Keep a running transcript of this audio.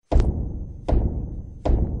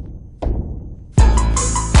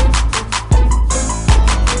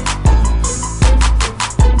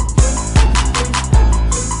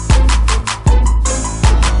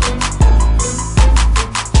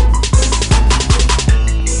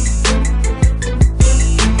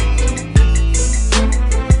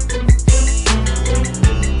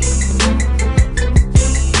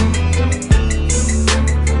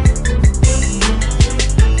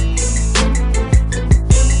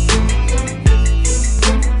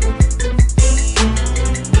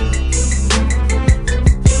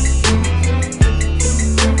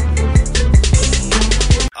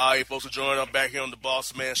I'm back here on the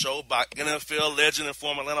Bossman Show by NFL legend and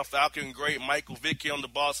former Atlanta Falcon great Michael Vick here on the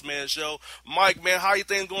Bossman Show. Mike, man, how you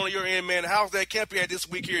think going on your end, man? How's that camp you had this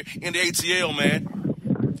week here in the ATL, man?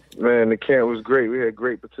 Man, the camp was great. We had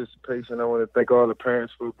great participation. I want to thank all the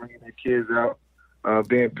parents for bringing their kids out,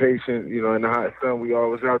 being patient. You know, in the hot sun, we all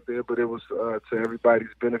was out there, but it was to everybody's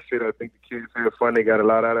benefit. I think the kids had fun. They got a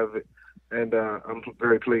lot out of it. And I'm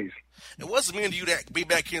very pleased. And what's it mean to you to be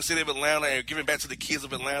back here in the city of Atlanta and giving back to the kids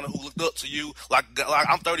of Atlanta who looked up to you? Like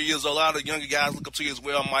I'm 30 years old. A lot of the younger guys look up to you as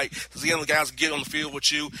well, Mike. Because the younger guys get on the field with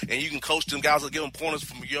you, and you can coach them guys and give them pointers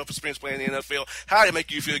from your experience playing in the NFL. How did it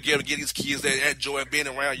make you feel to get these kids that joy being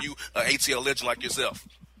around you, an ATL legend like yourself?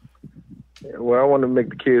 Yeah, well, I want to make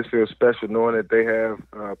the kids feel special knowing that they have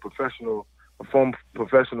a former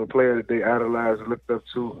professional player that they idolize and looked up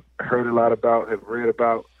to, heard a lot about, have read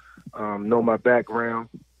about. Know my background,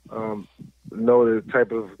 know the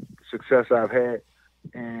type of success I've had,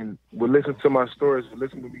 and would listen to my stories, would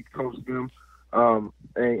listen to me coach them,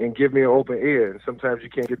 and give me an open ear. And sometimes you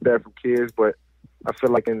can't get that from kids, but I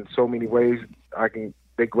feel like in so many ways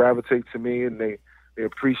they gravitate to me and they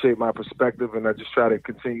appreciate my perspective, and I just try to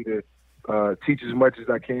continue to teach as much as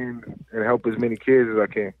I can and help as many kids as I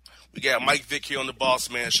can. We got Mike Vick here on the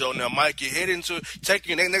Bossman Show. Now, Mike, you're heading to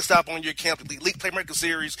taking your next stop on your camp, the Elite Playmaker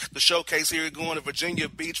Series, the showcase here, going to Virginia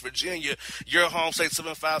Beach, Virginia. Your home state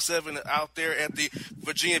 757 out there at the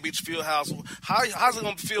Virginia Beach Fieldhouse. How's it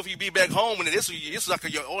going to feel for you to be back home? And this is like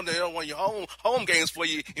one of your home games for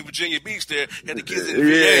you in Virginia Beach there at the kids in the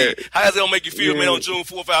VA. How does it going to make you feel, man, on June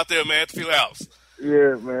 4th out there, man, at the Fieldhouse?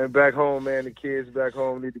 Yeah, man, back home, man, the kids back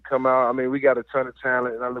home need to come out. I mean, we got a ton of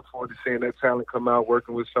talent, and I look forward to seeing that talent come out,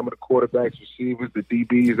 working with some of the quarterbacks, receivers, the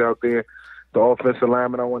DBs out there, the offensive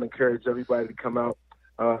linemen. I want to encourage everybody to come out.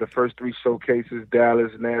 The first three showcases,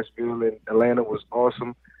 Dallas, Nashville, and Atlanta, was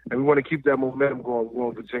awesome. And we want to keep that momentum going. We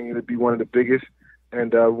want Virginia to be one of the biggest,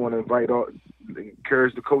 and we want to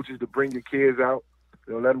encourage the coaches to bring your kids out.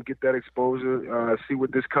 You know, let them get that exposure, see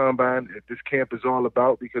what this combine, this camp is all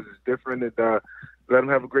about, because it's different, and let them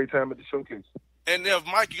have a great time at the showcase. And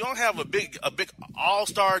Mike, you don't have a big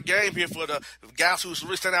all-star game here for the guys who's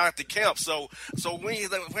really standing out at the camp. So when you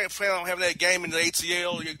plan on having that game in the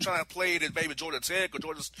ATL, you're trying to play it at maybe Georgia Tech or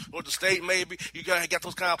Georgia State, maybe you got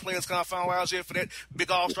those kind of players kind of finalized here for that big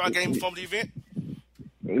all-star game before the event.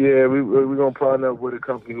 Yeah, we're gonna partner up with a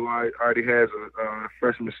company who already has a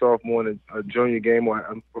freshman, sophomore, and a junior game. Or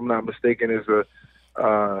if I'm not mistaken, is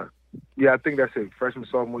I think that's it. Freshman,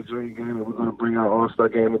 sophomore, junior game, and we're going to bring our all-star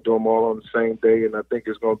game and do them all on the same day. And I think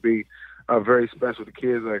it's going to be very special. The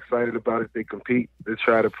kids are excited about it. They compete. They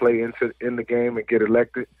try to play in the game and get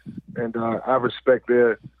elected. And I respect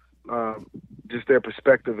their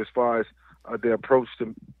perspective as far as their approach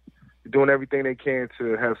to doing everything they can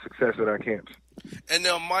to have success at our camps. And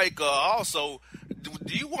now, Mike, also,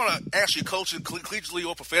 do you want to actually coach collegiately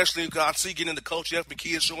or professionally? Because I see you getting into coaching, helping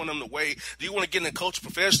kids, showing them the way. Do you want to get into coach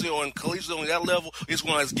professionally or in collegiately on that level? Or you just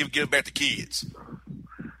want to give back to kids?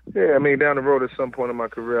 Yeah, I mean, down the road at some point in my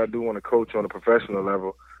career, I do want to coach on a professional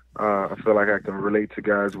level. I feel like I can relate to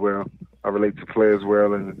guys well. I relate to players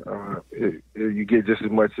well, and you get just as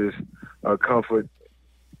much as comfort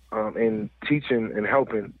in teaching and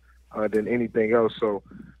helping than anything else. So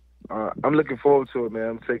I'm looking forward to it, man.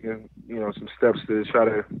 I'm taking, some steps to try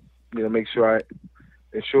to, make sure I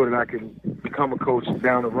ensure that I can become a coach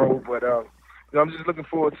down the road. But, I'm just looking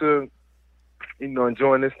forward to,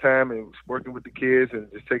 enjoying this time and working with the kids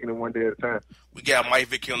and just taking it one day at a time. We got Mike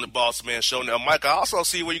Vick here on the Bossman Show. Now, Mike, I also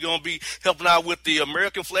see where you're going to be helping out with the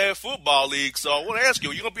American Flag Football League. So I want to ask you,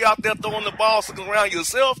 are you going to be out there throwing the ball, sticking around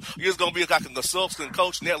yourself, or you're just going to be like a consultant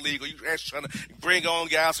coach in that league, or you actually trying to bring on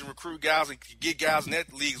guys and recruit guys and get guys in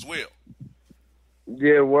that league as well?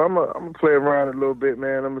 Yeah, well, I'm gonna play around a little bit,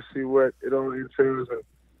 man. I'm going to see what it all entails. And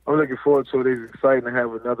I'm looking forward to it. It's exciting to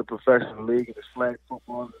have another professional league in this flag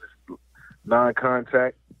football, and it's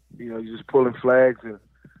non-contact. You're just pulling flags, and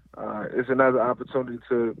it's another opportunity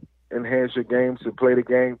to enhance your game, to play the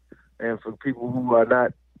game. And for people who are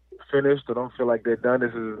not finished or don't feel like they're done,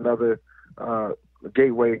 this is another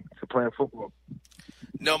gateway to playing football.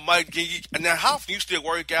 Now, Mike, now how often you still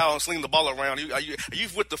work out and sling the ball around? Are you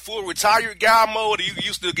with the full retired guy mode, or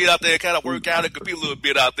you still get out there and kind of work out and compete a little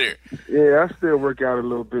bit out there? Yeah, I still work out a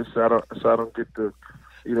little bit so I don't get the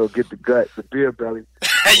get the gut, the beer belly.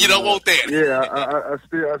 You don't want that. Yeah,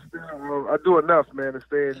 I do enough, man, to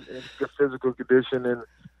stay in good physical condition, and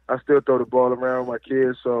I still throw the ball around with my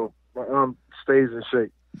kids, so my arm stays in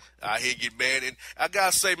shape. I hear you, man. And I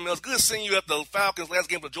got to say, man, it's good seeing you at the Falcons last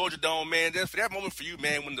game of the Georgia Dome, man. Just for that moment for you,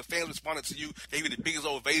 man, when the fans responded to you, gave you the biggest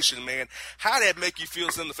ovation, man. How did that make you feel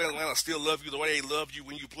seeing the fans of Atlanta still love you the way they loved you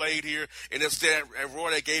when you played here? And just that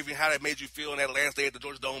roar they gave you, how that made you feel on that last day at the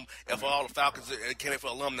Georgia Dome and for all the Falcons that came in for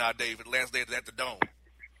Alumni Day for the last day at the Dome?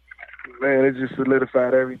 Man, it just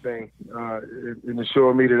solidified everything. It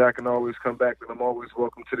assured me that I can always come back, and I'm always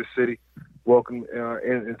welcome to the city, welcome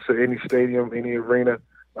into any stadium, any arena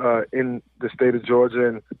in the state of Georgia.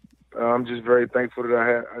 And I'm just very thankful that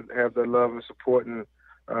I have that love and support, and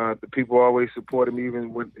the people always supported me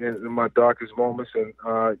even in my darkest moments. And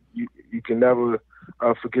you can never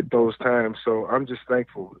forget those times. So I'm just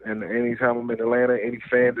thankful. And anytime I'm in Atlanta, any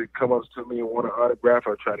fan that comes up to me and want an autograph,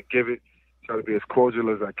 I try to give it. Try to be as cordial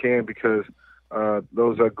as I can, because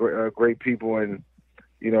those are great people, and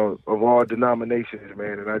of all denominations,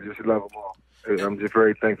 man. And I just love them all. I'm just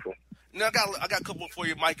very thankful. Now I got a couple for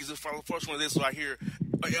you, Mike. Is the first one of this right here.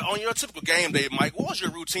 On your typical game day, Mike, what was your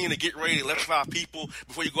routine to get ready to electrify people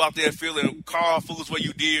before you go out there feeling car fools what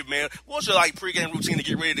you did, man? What was your pregame routine to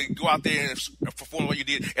get ready to go out there and perform what you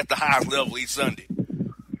did at the highest level each Sunday?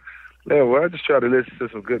 Yeah, well, I just try to listen to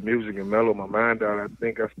some good music and mellow my mind out. I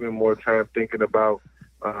think I spend more time thinking about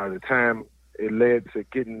the time it led to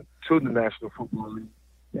getting to the National Football League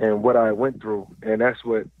and what I went through, and that's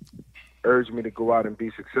what urged me to go out and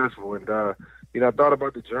be successful. And I thought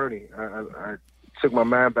about the journey. I took my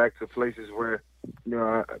mind back to places where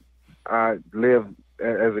I lived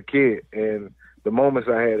as a kid, and the moments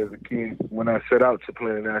I had as a kid when I set out to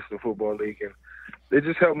play in the National Football League, and it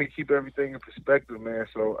just helped me keep everything in perspective, man.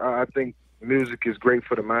 So I think music is great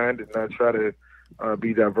for the mind, and I try to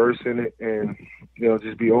be diverse in it and,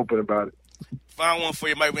 just be open about it. Final one for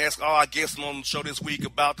you, Mike. We ask all our guests on the show this week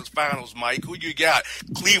about the finals, Mike. Who you got?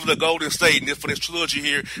 Cleveland or Golden State? And for this trilogy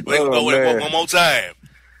here, we're going to go with it one more time.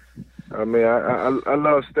 I mean, I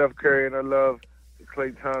love Steph Curry, and I love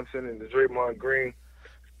Klay Thompson and the Draymond Green.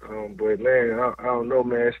 But, man, I don't know,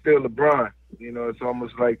 man. It's still LeBron. It's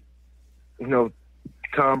almost like,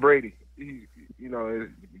 Tom Brady, is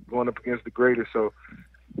going up against the greatest. So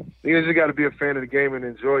you just got to be a fan of the game and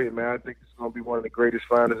enjoy it, man. I think it's going to be one of the greatest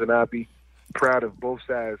finals, and I'll be proud of both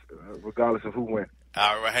sides, regardless of who wins.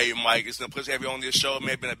 All right, hey, Mike, it's been a pleasure to have you on this show,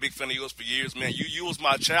 man. Been a big fan of yours for years, man. You was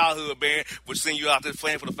my childhood, man. We're seeing you out there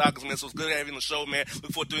playing for the Falcons, man. So it's good to have you on the show, man.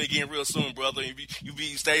 Look forward to doing it again real soon, brother.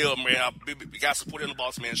 Stay up, man. We got support on the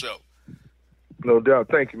Bossman Show. No doubt.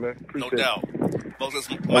 Thank you, man. Appreciate no doubt. Folks, that's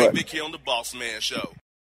Mike Vick here on the Bossman Show.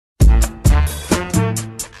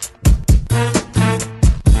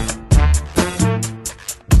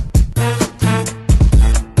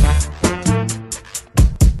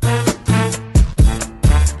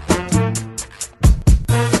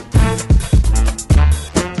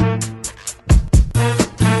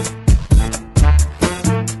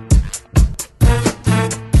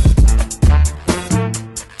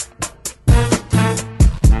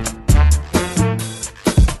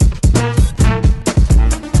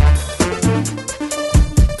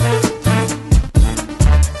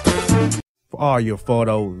 All your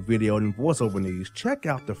photo, video, and voiceover needs, check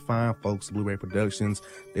out the fine folks at Blueberry Productions.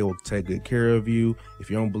 They will take good care of you.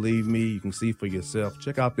 If you don't believe me, you can see for yourself.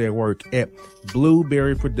 Check out their work at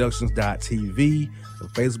blueberryproductions.tv, the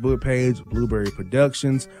Facebook page, Blueberry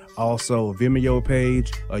Productions, also a Vimeo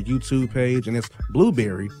page, a YouTube page, and it's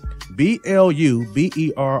Blueberry,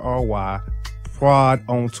 BLUBERRY, Prod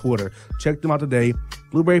on Twitter. Check them out today.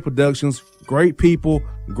 Blueberry Productions, great people,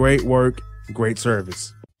 great work, great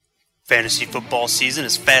service. Fantasy football season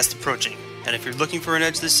is fast approaching, and if you're looking for an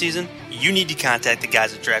edge this season, you need to contact the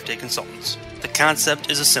guys at Draft Day Consultants. The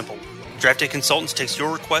concept is a simple one. Draft Day Consultants takes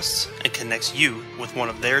your requests and connects you with one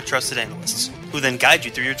of their trusted analysts, who then guide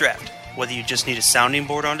you through your draft, whether you just need a sounding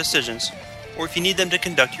board on decisions, or if you need them to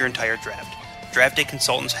conduct your entire draft. Draft Day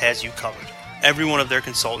Consultants has you covered. Every one of their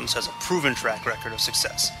consultants has a proven track record of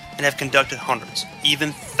success, and have conducted hundreds,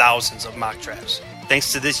 even thousands of mock drafts.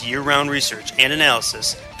 Thanks to this year-round research and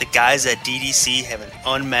analysis, the guys at DDC have an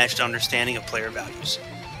unmatched understanding of player values.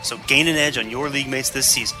 So gain an edge on your league mates this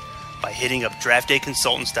season by hitting up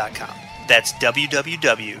draftdayconsultants.com. That's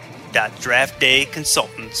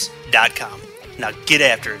www.draftdayconsultants.com. Now get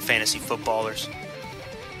after it, fantasy footballers.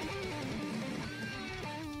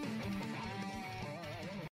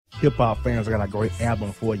 Hip-hop fans, I got a great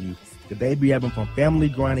album for you. The debut album from Family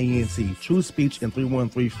Grind ENT, True Speech and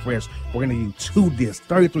 313 Fresh. We're going to give you 2 discs,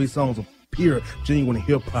 33 songs of pure, genuine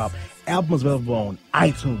hip-hop. Albums available on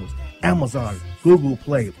iTunes, Amazon, Google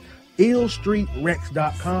Play,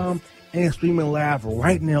 illstreetrex.com, and streaming live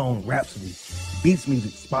right now on Rhapsody, Beats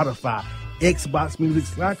Music, Spotify, Xbox Music,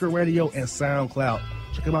 Slacker Radio, and SoundCloud.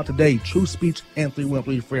 Check them out today. True Speech and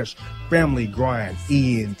 313 Fresh. Family Grind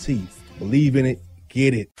ENT. Believe in it.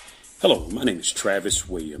 Get it. Hello, my name is Travis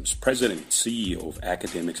Williams, President and CEO of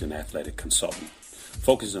Academics and Athletic Consulting,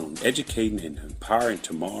 focusing on educating and empowering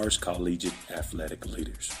tomorrow's collegiate athletic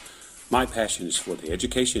leaders. My passion is for the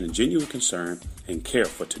education and genuine concern and care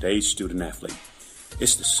for today's student athlete.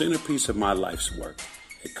 It's the centerpiece of my life's work.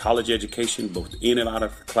 A college education, both in and out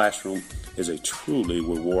of the classroom, is a truly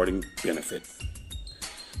rewarding benefit.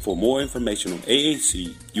 For more information on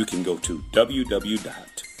AAC, you can go to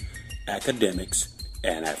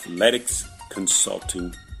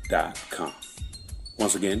www.academicsandathleticsconsulting.com.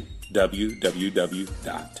 Once again,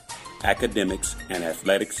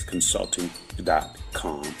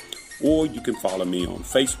 www.academicsandathleticsconsulting.com. Or you can follow me on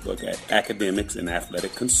Facebook at Academics and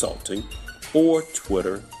Athletic Consulting, or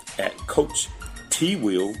Twitter at Coach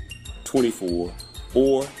TWill24,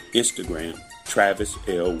 or Instagram Travis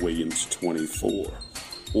L. Williams 24.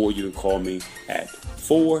 Or you can call me at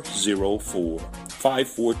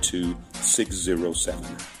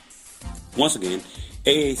 404-542-6079. Once again,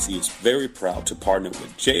 AAC is very proud to partner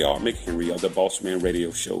with J.R. McHenry of the Bossman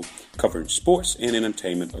Radio Show, covering sports and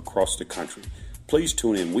entertainment across the country. Please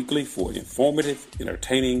tune in weekly for informative,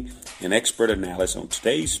 entertaining, and expert analysis on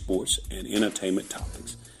today's sports and entertainment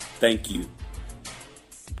topics. Thank you.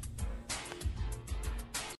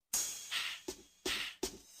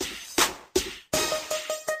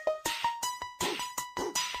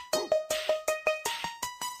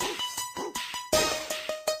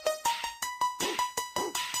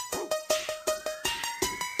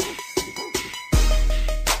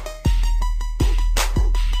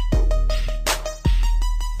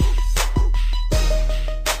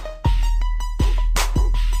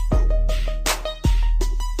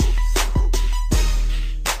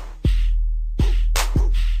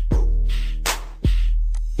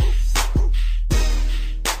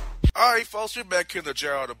 Folks, we're back here in the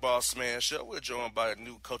Gerald the Bossman Show. We're joined by the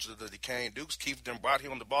new coach of the Duquesne Dukes, Keith Denbrock, here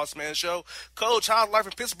on the Bossman Show. Coach, how's life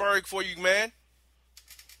in Pittsburgh for you, man?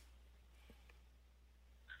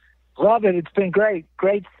 Love it. It's been great.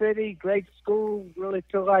 Great city, great school. Really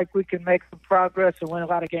feel like we can make some progress and win a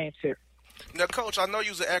lot of games here. Now, Coach, I know you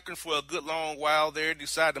was at Akron for a good long while there.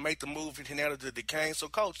 Decided to make the move from Indiana to Duquesne. So,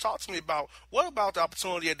 Coach, talk to me about what about the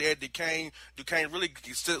opportunity at Duquesne? Duquesne really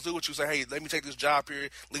still do what you say, hey, let me take this job here,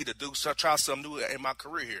 lead the Dukes, try something new in my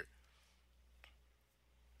career here.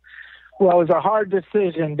 Well, it was a hard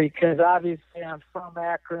decision because obviously I'm from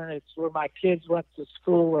Akron. It's where my kids went to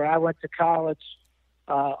school, where I went to college,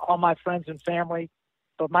 all my friends and family.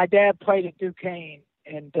 But my dad played at Duquesne.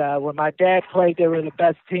 And when my dad played, they were the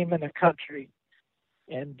best team in the country.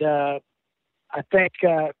 And I think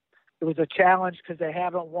it was a challenge because they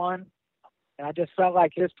haven't won. And I just felt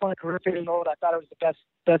like at this point, career 50 years old, I thought it was the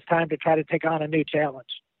best time to try to take on a new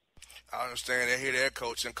challenge. I understand. I hear that,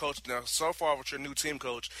 Coach. And, Coach, now, so far with your new team,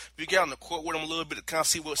 Coach, if you get on the court with them a little bit to kind of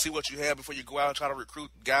see what you have before you go out and try to recruit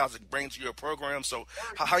guys to bring to your program. So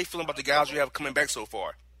how you feeling about the guys you have coming back so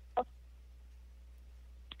far?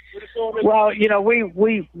 Well, you know,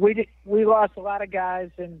 we lost a lot of guys,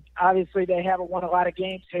 and obviously they haven't won a lot of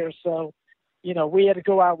games here. So, you know, we had to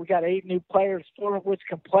go out. We got 8 new players, 4 of which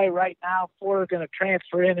can play right now. 4 are going to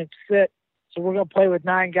transfer in and sit. So we're going to play with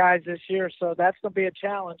 9 guys this year. So that's going to be a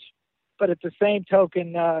challenge. But at the same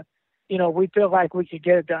token, you know, we feel like we could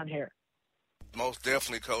get it done here. Most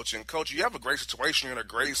definitely, Coach. And, Coach, you have a great situation. You're in a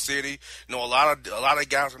great city. You know, a lot of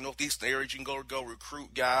guys in the Northeast areas, you can go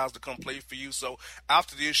recruit guys to come play for you. So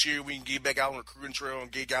after this year, we can get back out on the recruiting trail and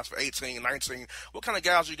get guys for 18, 19. What kind of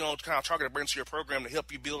guys are you going to kind of target to bring to your program to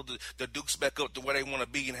help you build the Dukes back up to where they want to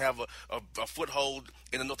be and have a foothold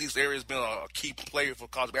in the Northeast area? Has been a key player for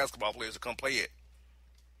college basketball players to come play it.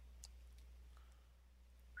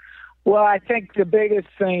 Well, I think the biggest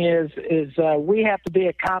thing is we have to be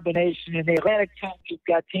a combination. In the Atlantic 10, you've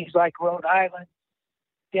got teams like Rhode Island,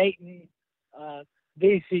 Dayton,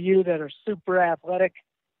 VCU that are super athletic,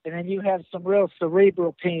 and then you have some real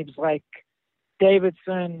cerebral teams like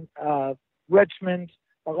Davidson, Richmond,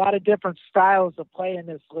 a lot of different styles of play in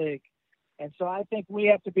this league. And so I think we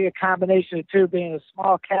have to be a combination of two. Being a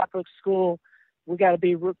small Catholic school, we got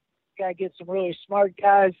to get some really smart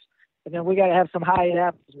guys, and then we got to have some high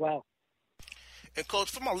athletes as well. And, Coach,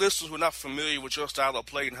 for my listeners who are not familiar with your style of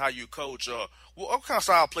play and how you coach, what kind of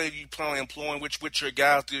style of play do you plan on employing with your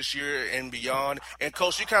guys this year and beyond? And,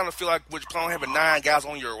 Coach, you kind of feel like with you plan on having 9 guys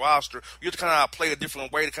on your roster, you have to kind of play a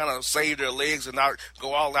different way to kind of save their legs and not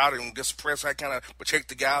go all out and just press, how kind of protect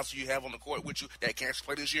the guys you have on the court with you that can't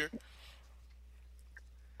play this year?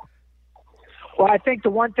 Well, I think the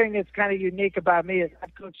one thing that's kind of unique about me is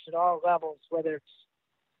I've coached at all levels, whether it's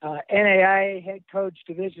NAIA head coach,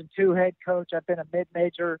 Division II head coach. I've been a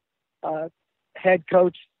mid-major head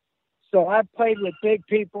coach. So I've played with big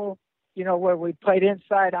people, where we played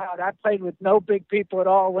inside out. I played with no big people at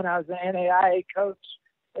all when I was an NAIA coach.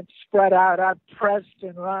 It's spread out. I pressed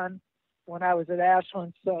and run when I was at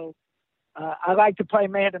Ashland. So I like to play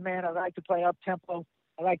man-to-man. I like to play up-tempo.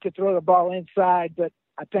 I like to throw the ball inside, but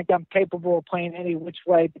I think I'm capable of playing any which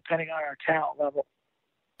way depending on our talent level.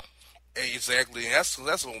 Exactly, and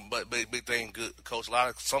that's one big thing. Good coach.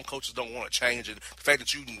 Some coaches don't want to change it. The fact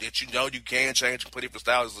that you know you can change and play different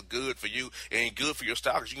styles is good for you and good for your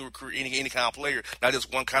style because you can recruit any kind of player, not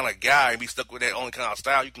just one kind of guy, and be stuck with that only kind of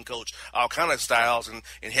style. You can coach all kind of styles and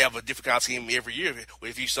have a different kind of team every year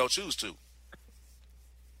if you so choose to.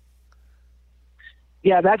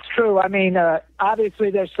 Yeah, that's true. I mean,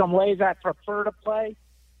 obviously there's some ways I prefer to play.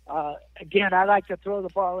 Again, I like to throw the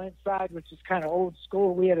ball inside, which is kind of old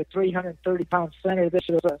school. We had a 330-pound center. This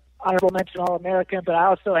was an honorable mention All-American, but I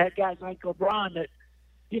also had guys like LeBron that,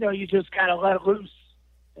 you just kind of let loose.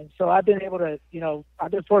 And so I've been able to,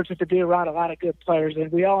 I've been fortunate to be around a lot of good players,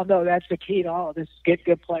 and we all know that's the key to all of this, get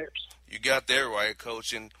good players. You got that right,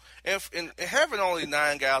 Coach. And having only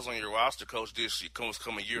 9 guys on your roster, Coach, this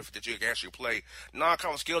coming year that you can actually play,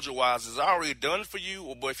 non-conference schedule-wise, is already done for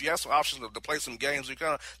you? But if you have some options to play some games, you're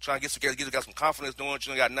kind of trying to get got some confidence doing it.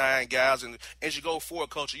 You got 9 guys. And as you go forward,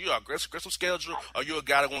 Coach, are you an aggressive schedule, or are you a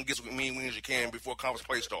guy that want to get as many wins as you can before conference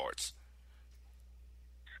play starts?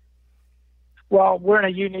 Well, we're in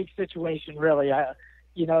a unique situation, really.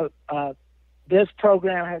 This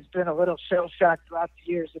program has been a little shell-shocked throughout the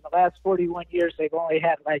years. In the last 41 years, they've only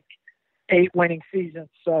had 8 winning seasons.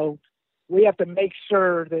 So we have to make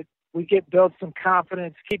sure that we build some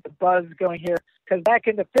confidence, keep the buzz going here. Because back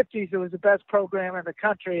in the 50s, it was the best program in the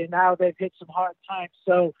country, and now they've hit some hard times.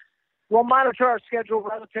 So we'll monitor our schedule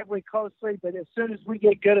relatively closely, but as soon as we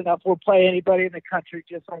get good enough, we'll play anybody in the country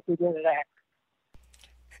just like we did at Akron.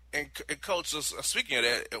 And Coach, speaking of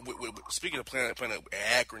that, speaking of playing at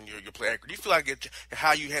Akron, you play Akron. Do you feel like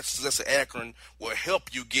how you had success at Akron will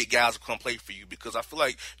help you get guys to come play for you? Because I feel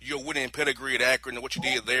like your winning pedigree at Akron and what you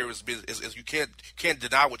did there is you can't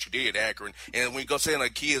deny what you did at Akron. And when you go sit in a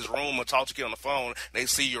kid's room and talk to a kid on the phone, they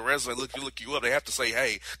see your resume, look you up. They have to say,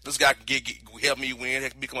 "Hey, this guy can help me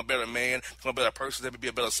win, become a better man, become a better person, be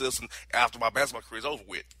a better citizen after my basketball career is over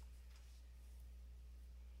with."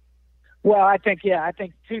 Well, I think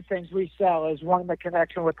 2 things we sell is, one, the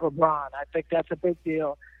connection with LeBron. I think that's a big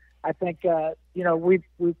deal. I think, we're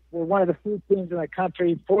one of the few teams in the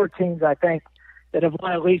country, 4 teams, I think, that have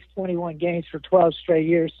won at least 21 games for 12 straight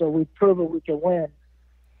years. So we've proven we can win.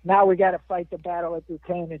 Now we got to fight the battle at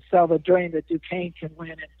Duquesne and sell the dream that Duquesne can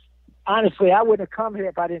win. And honestly, I wouldn't have come here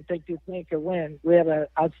if I didn't think Duquesne could win. We have an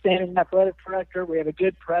outstanding athletic director. We have a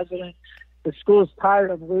good president. The school's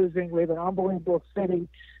tired of losing. We have an unbelievable city.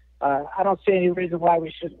 I don't see any reason why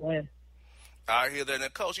we shouldn't win. I hear that. Now,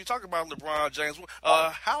 Coach, you talk about LeBron James.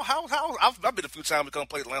 How I've been a few times to come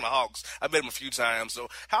play Atlanta Hawks. I've met him a few times. So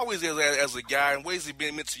how is he as a guy, and what has he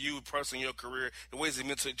been meant to you personally in your career, and what has he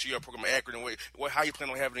meant to your program at Akron, and how you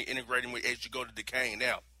plan on having it integrated as you go to Duquesne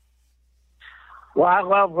now? Well, I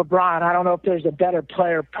love LeBron. I don't know if there's a better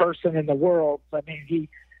player person in the world. I mean,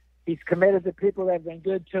 he's committed to people that have been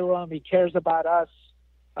good to him. He cares about us.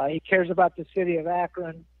 He cares about the city of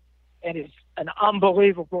Akron. And he's an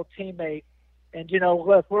unbelievable teammate. And,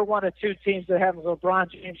 look, we're one of 2 teams that have a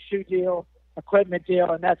LeBron James shoe deal, equipment deal,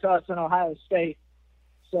 and that's us in Ohio State.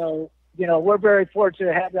 So, we're very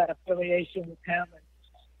fortunate to have that affiliation with him.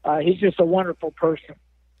 And he's just a wonderful person.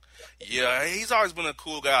 Yeah, he's always been a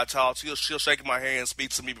cool guy to talk to. He'll shake my hand, speak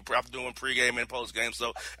to me after doing pregame and postgame.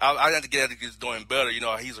 So I have to get at it, he's doing better.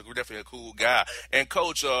 He's definitely a cool guy. And,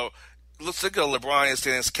 Coach, let's look at LeBron and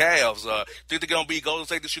his Cavs. Think they're going to be Golden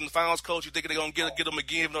State this year in the finals, Coach? You think they're going to get them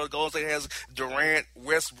again, even though Golden State has Durant,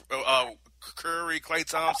 West, Curry, Klay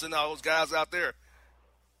Thompson, all those guys out there?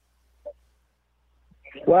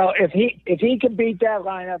 Well, if he can beat that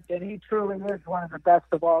lineup, then he truly is one of the best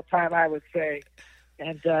of all time, I would say.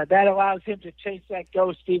 And that allows him to chase that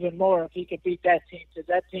ghost even more if he can beat that team, because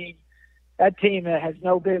that team has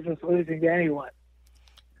no business losing to anyone.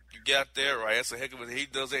 You got that right. That's a heck of a. He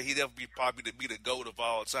does that. He'd probably be the GOAT of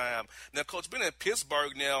all time. Now, Coach, been in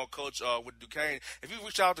Pittsburgh now, Coach, with Duquesne. If you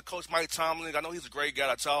reach out to Coach Mike Tomlin, I know he's a great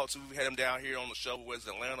guy to talk to. We've had him down here on the show with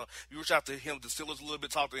Atlanta. You reach out to him, the Steelers a little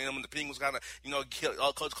bit, talk to him, and the Penguins kind of,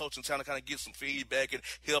 coach in town to kind of get some feedback and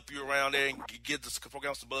help you around there and get the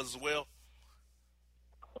program some buzz as well.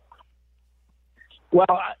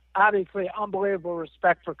 Well, obviously, unbelievable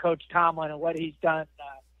respect for Coach Tomlin and what he's done.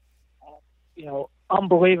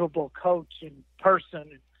 Unbelievable coach and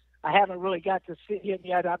person. I haven't really got to see him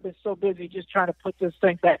yet. I've been so busy just trying to put this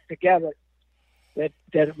thing back together that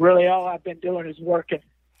really all I've been doing is working.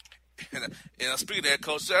 And speaking of that,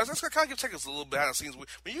 Coach, let's kind of take us a little behind the scenes. When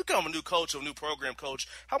you become a new coach, a new program coach,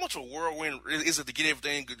 how much of a whirlwind is it to get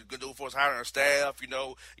everything good do for us, hiring our staff,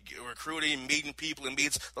 recruiting, meeting people and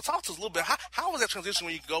meets? Let's talk to us a little bit. How was that transition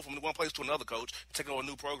when you go from one place to another, Coach, and take over a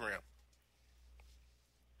new program?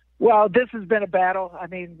 Well, this has been a battle. I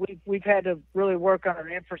mean, we've had to really work on our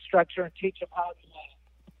infrastructure and teach them how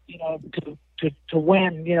to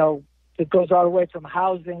win. It goes all the way from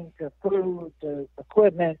housing to food to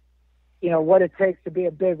equipment. What it takes to be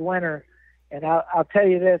a big winner. And I'll tell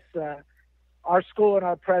you this, our school and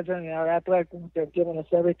our president and our athletic, they're giving us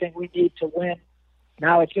everything we need to win.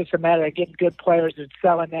 Now it's just a matter of getting good players and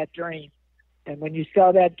selling that dream. And when you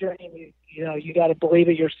sell that dream, you got to believe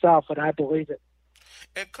it yourself, and I believe it.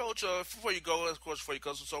 And, Coach, before you go,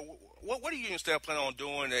 so what are you and staff planning on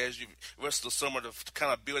doing as you rest of the summer to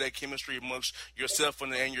kind of build that chemistry amongst yourself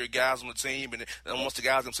and your guys on the team and amongst the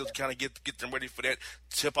guys themselves to kind of get them ready for that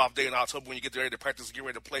tip-off day in October when you get ready to practice and get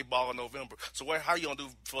ready to play ball in November? So how are you going to do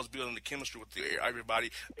for us building the chemistry with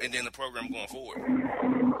everybody and then the program going forward?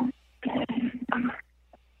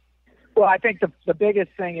 Well, I think the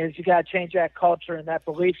biggest thing is you got to change that culture and that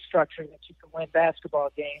belief structure that you can win basketball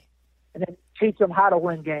games. And then teach them how to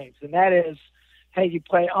win games. And that is, hey, you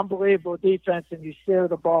play unbelievable defense and you share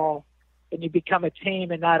the ball and you become a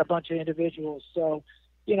team and not a bunch of individuals. So,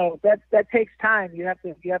 that takes time. You have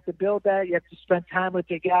to build that. You have to spend time with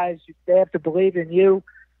your guys. They have to believe in you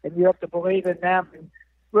and you have to believe in them. And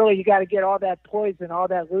really, you got to get all that poison, all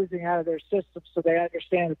that losing out of their system so they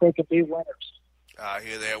understand that they can be winners. I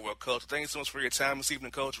hear that. Well, Coach, thank you so much for your time this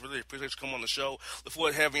evening, Coach. Really appreciate you coming on the show. Look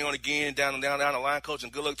forward to having you on again down the line, Coach,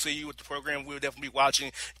 and good luck to you with the program. We'll definitely be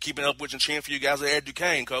watching, keeping up with and cheering for you guys at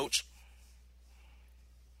Duquesne, Coach.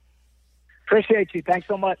 Appreciate you. Thanks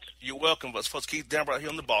so much. You're welcome. But supposed to keep down right here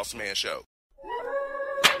on the Bossman Show.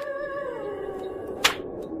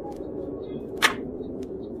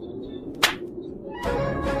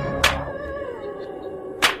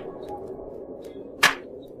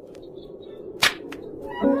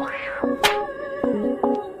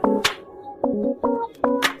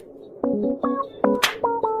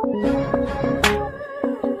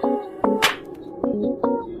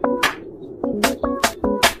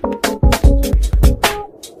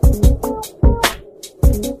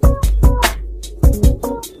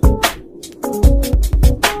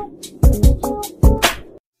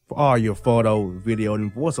 All your photo, video,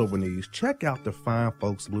 and voiceover needs, check out the fine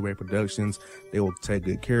folks at Blueberry Productions. They will take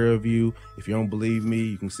good care of you. If you don't believe me,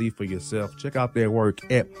 you can see for yourself. Check out their work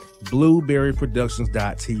at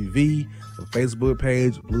blueberryproductions.tv, the Facebook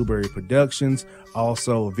page, Blueberry Productions,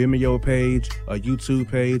 also a Vimeo page, a YouTube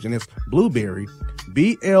page, and it's Blueberry,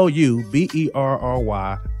 BLUBERRY,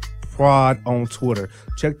 Prod on Twitter.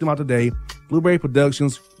 Check them out today. Blueberry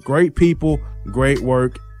Productions, great people, great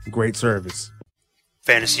work, great service.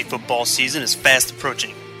 Fantasy football season is fast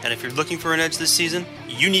approaching, and if you're looking for an edge this season,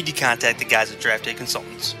 you need to contact the guys at Draft Day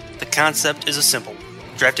Consultants. The concept is a simple one.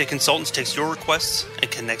 Draft Day Consultants takes your requests and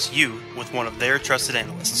connects you with one of their trusted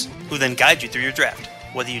analysts, who then guide you through your draft.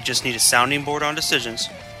 Whether you just need a sounding board on decisions,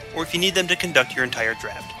 or if you need them to conduct your entire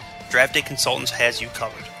draft, Draft Day Consultants has you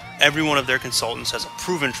covered. Every one of their consultants has a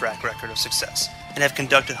proven track record of success, and have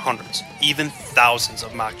conducted hundreds, even thousands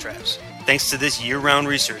of mock drafts. Thanks to this year-round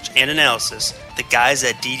research and analysis, the guys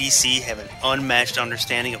at DDC have an unmatched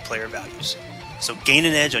understanding of player values. So gain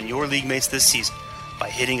an edge on your league mates this season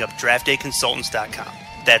by hitting up draftdayconsultants.com.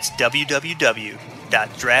 That's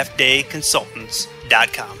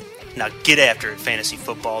www.draftdayconsultants.com. Now get after it, fantasy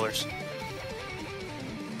footballers.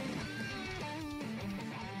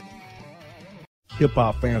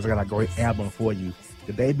 Hip-hop fans, I got a great album for you.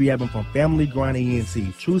 The debut album from Family Grind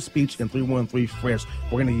ENT, True Speech and 313 Fresh.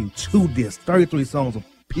 We're going to give you 2 discs, 33 songs of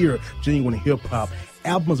pure, genuine hip-hop.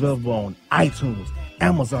 Albums available on iTunes,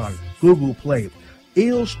 Amazon, Google Play,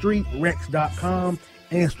 illstreetrex.com,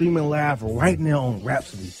 and streaming live right now on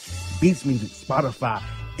Rhapsody, Beats Music, Spotify,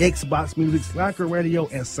 Xbox Music, Slacker Radio,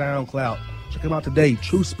 and SoundCloud. Check them out today.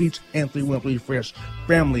 True Speech and 313 Fresh.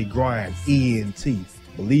 Family Grind ENT.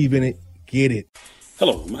 Believe in it. Get it.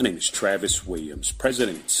 Hello, my name is Travis Williams,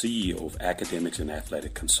 President and CEO of Academics and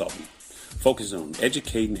Athletic Consultant, focusing on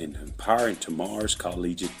educating and empowering tomorrow's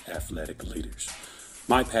collegiate athletic leaders.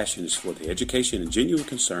 My passion is for the education and genuine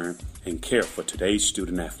concern and care for today's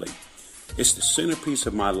student athlete. It's the centerpiece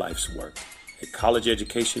of my life's work. A college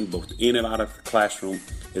education, both in and out of the classroom,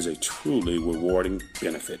 is a truly rewarding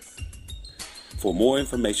benefit. For more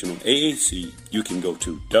information on AAC, you can go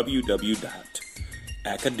to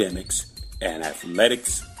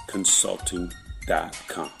www.academicsandathleticsconsultant.com.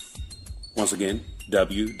 www.academicsandathleticsconsulting.com. Once again,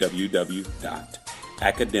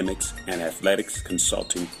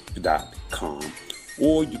 www.academicsandathleticsconsulting.com.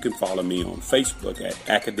 Or you can follow me on Facebook at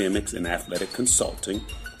Academics and Athletic Consulting,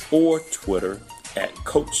 or Twitter at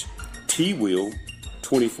Coach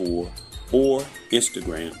TWill24, or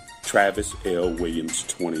Instagram Travis L. Williams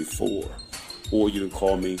 24. Or you can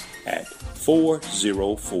call me at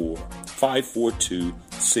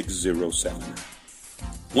 404-542-6079.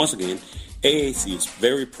 Once again, AAC is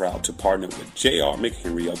very proud to partner with J.R.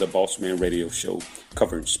 McHenry of the Bossman Radio Show,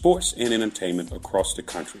 covering sports and entertainment across the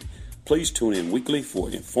country. Please tune in weekly for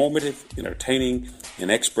informative, entertaining, and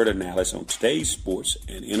expert analysis on today's sports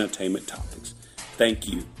and entertainment topics. Thank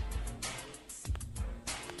you.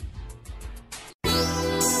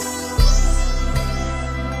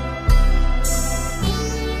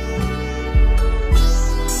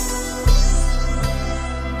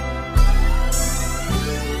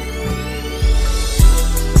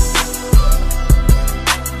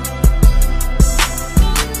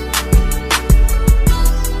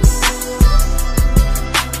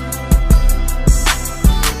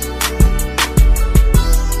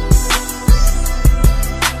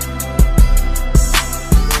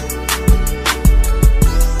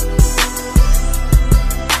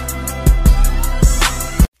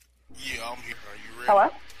 Hello?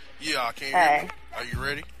 Yeah, I can hear Hey. you. Are you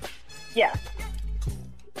ready? Yeah.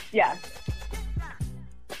 Yeah.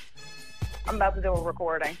 I'm about to do a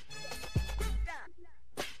recording.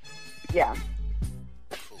 Yeah.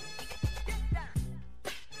 Cool.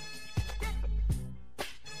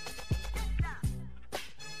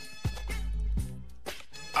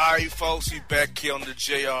 All right, folks, we back here on the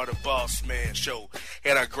JR the Bossman Show.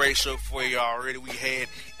 Had a great show for you already. We had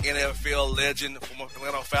NFL legend from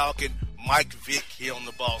Atlanta Falcon, Mike Vick, here on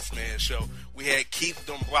the Bossman Show. We had Keith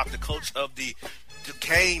Dombrock, the coach of the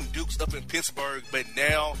Duquesne Dukes up in Pittsburgh. But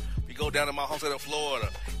now we go down to my home state of Florida.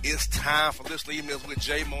 It's time for listener emails with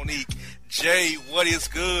Jay Monique. Jay, what is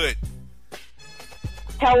good?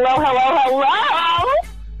 Hello, hello, hello.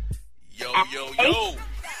 Yo, yo, yo.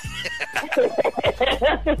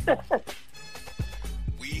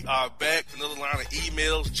 We are back with another line of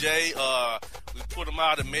emails, Jay. We put them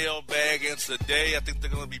out of the mailbag, and today I think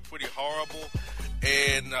they're going to be pretty horrible.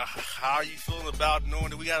 And how are you feeling about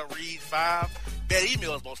knowing that we got to read 5 bad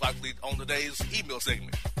emails most likely on today's email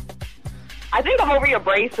segment? I think I'm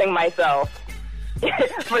over-bracing myself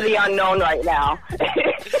for the unknown right now.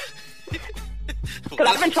 Because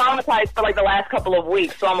I've been traumatized for like the last couple of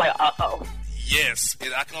weeks, so I'm like, uh-oh. Yes,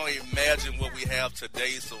 and I can only imagine what we have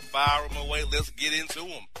today, so fire them away. Let's get into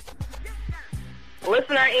them.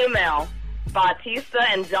 Listener email, Bautista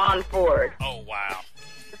and John Ford. Oh, wow.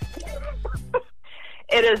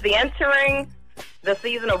 It is the entering the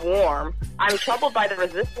season of warm. I'm troubled by the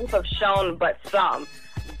resistance of shown but some.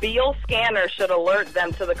 Beal Scanner should alert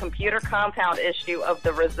them to the computer compound issue of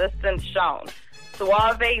the resistance shown.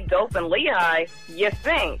 Suave, Dope, and Lehigh, you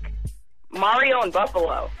think. Mario and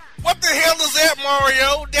Buffalo. What the hell is that,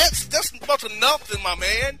 Mario? That's a bunch of nothing, my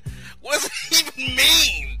man. What does it even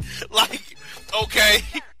mean? Like, okay,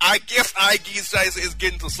 I guess is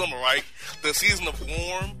getting to summer, right? The season of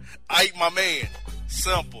warm. My man,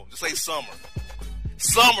 simple. Just say summer.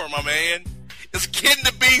 Summer, my man. It's getting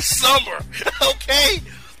to be summer, okay?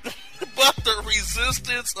 But the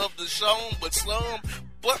resistance of the shown, but some,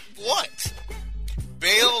 but what?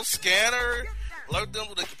 Bell Scanner, alert them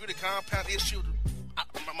with the computer compound issue.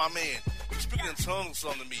 My man, you're speaking in tongues or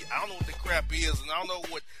something to me. I don't know what the crap is, and I don't know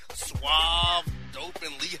what Suave, Dope,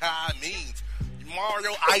 and Lehigh means.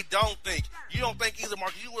 Mario, I don't think. You don't think either,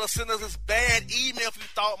 Mark. You would have sent us this bad email if you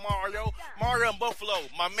thought, Mario. Mario and Buffalo,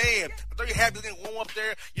 my man. I thought you had this thing warm up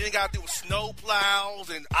there. You ain't got to deal with snow plows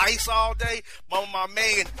and ice all day. But my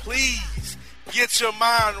man, please get your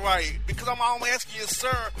mind right. Because I'm asking you,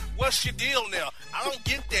 sir, what's your deal now? I don't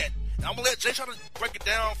get that. I'm going to let Jay try to break it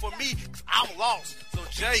down for me because I'm lost. So,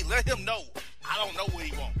 Jay, let him know. I don't know what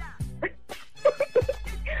he wants.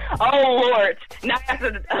 Oh, Lord. Now I have to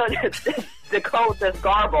decode this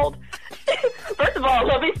garbled. First of all,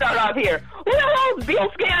 let me start off here. Who the hell is Beal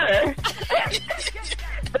Scanner?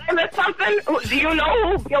 Did I miss something? Do you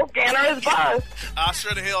know who Beal Scanner is, Buzz? I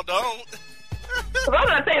sure the hell don't. I was going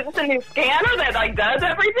to say, is this a new scanner that, like, does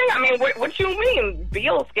everything? I mean, what you mean,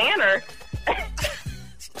 Beal Scanner?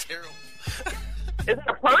 It's terrible. Is it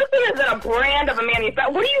a person? Is it a brand of a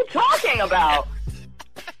manufacturer? What are you talking about?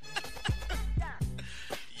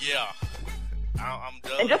 Yeah. I'm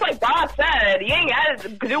done. And just like Bob said, you ain't got to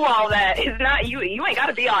do all that. It's not you. You ain't got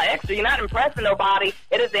to be all extra. You're not impressing nobody.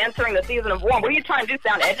 It is entering the season of warm. What are you trying to do?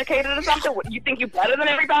 Sound educated or something? You think you're better than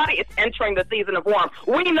everybody? It's entering the season of warm.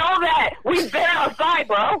 We know that. We've been outside,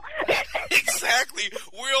 bro. Exactly.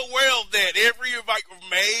 We're aware of that. Every like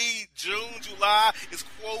May, June, July is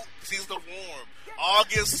quote season of warm.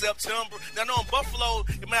 August, September. Now, no, in Buffalo,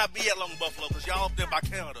 it might not be that long in Buffalo because y'all up there by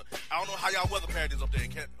Canada. I don't know how y'all weather pattern is up there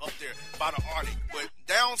by the Arctic. But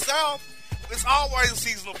down south, it's always a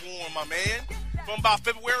season of warm, my man, from about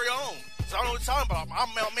February on. So I don't know what you're talking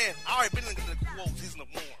about. Man, I already been in the quote season of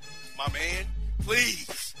warm, my man.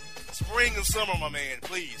 Please. Spring and summer, my man.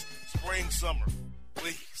 Please. Spring, summer.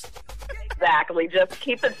 Please. Exactly. Just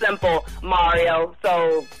keep it simple, Mario.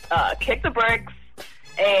 So kick the bricks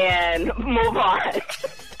and move on.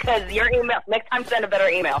 Because your email, next time send a better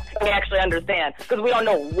email. We actually understand. Because we don't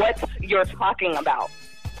know what you're talking about.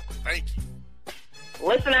 Thank you.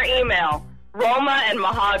 Listener email, Roma and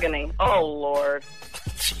Mahogany. Oh, Lord.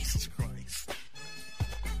 Jesus Christ.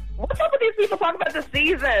 What's up with these people talking about the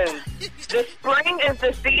season? The spring is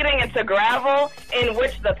receding into gravel, in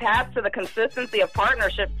which the path to the consistency of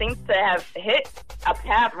partnership seems to have hit a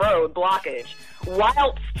path road blockage.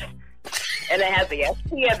 Whilst, and it has the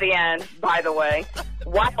ST at the end, by the way,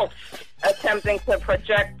 whilst attempting to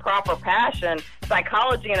project proper passion,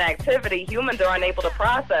 psychology, and activity, humans are unable to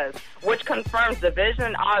process, which confirms division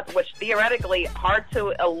and odds, which theoretically hard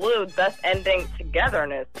to elude, thus ending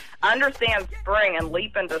togetherness. Understand spring and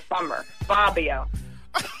leap into summer. Fabio.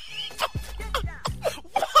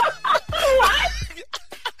 What?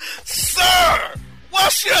 Sir,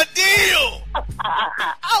 what's your deal?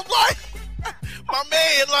 I'm like, my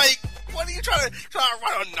man, like, what are you trying to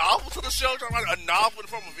write a novel to the show? Trying to write a novel in the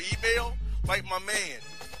form of email? Like, my man,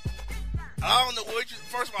 I don't know what you.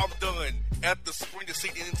 First of all, I'm done at the spring to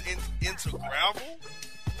seat into gravel.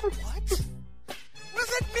 What? What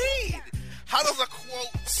does that mean? How does a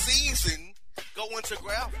quote season go into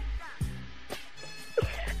gravel?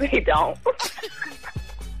 They don't.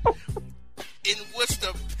 In which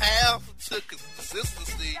the path to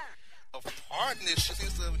consistency of partnership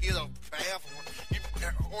seems to hit a path,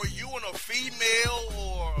 or you and a female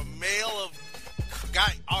or a male of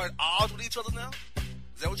are at odds with each other now?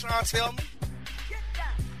 Is that what you're trying to tell me?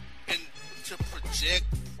 And to project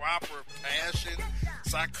proper passion,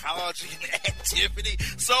 psychology, and activity.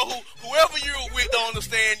 So whoever you're with don't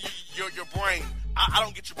understand your brain. I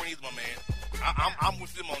don't get your brain either, my man. I'm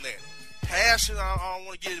with them on that. Passion, I don't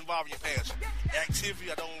want to get involved in your passion.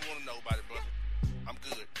 Activity, I don't want to know about it, brother. I'm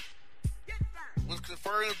good. Was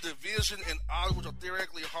conferring division and odds which are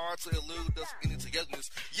theoretically hard to elude, thus ending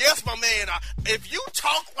togetherness. Yes, my man, if you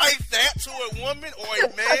talk like that to a woman or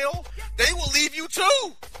a male, they will leave you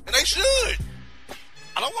too. And they should.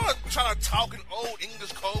 I don't want to try to talk in old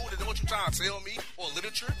English code. Is that what you're trying to tell me? Or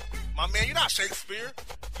literature? My man, you're not Shakespeare.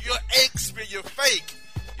 You're Shakespeare. You're fake.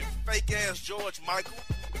 You're fake-ass George Michael.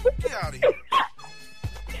 Get out of here.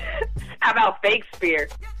 How about Fakespeare?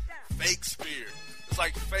 Fakespeare. It's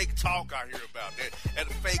like fake talk I hear about. That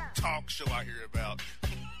fake talk show I hear about.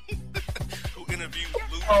 Who interviews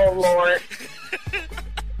losers. Oh, Lord.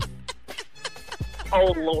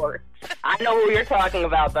 Oh, Lord. I know who you're talking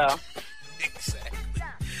about, though. Exactly.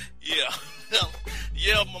 Yeah.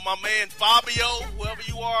 Yeah, my man Fabio, whoever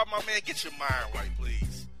you are, my man, get your mind right,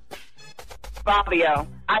 please. Fabio,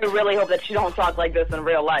 I really hope that you don't talk like this in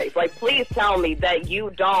real life. Like, please tell me that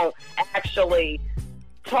you don't actually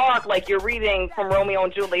talk like you're reading from Romeo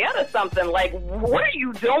and Juliet or something. Like, what are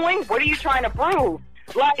you doing? What are you trying to prove?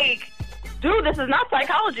 Like, dude, this is not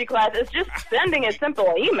psychology class. It's just sending a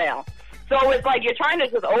simple email. So it's like you're trying to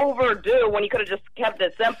just overdo when you could have just kept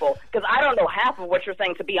it simple. Because I don't know half of what you're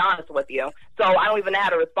saying, to be honest with you. So I don't even know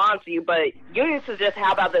how to respond to you. But you need to just,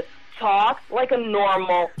 how about this? Talk like a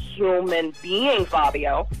normal human being,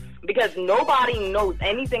 Fabio. Because nobody knows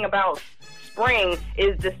anything about spring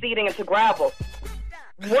is descending into gravel.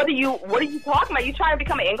 What are you talking about? You trying to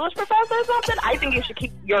become an English professor or something? I think you should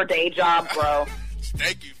keep your day job, bro.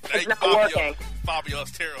 Thank you. It's not Fabio. working. Fabio,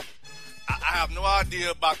 it's terrible. I have no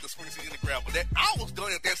idea about the spring season in the gravel. That I was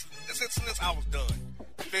done at that since I was done.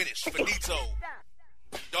 Finished. Finito.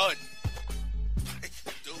 Done.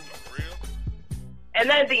 Dude, for real? And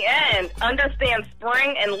then at the end, understand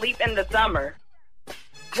spring and leap into summer.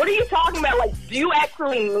 What are you talking about? Like, do you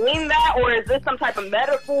actually mean that? Or is this some type of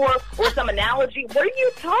metaphor or some analogy? What are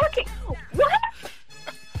you talking? What?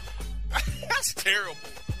 That's terrible.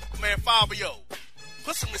 Man, Fabio,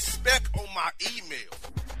 put some respect on my email.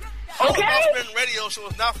 Okay. Bossman Radio Show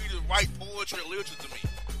is not for you to write poetry or literature to me.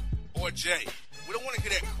 Or Jay. We don't want to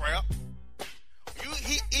hear that crap.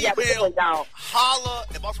 He emailed holla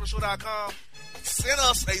at bossmanshow.com. Send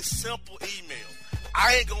us a simple email.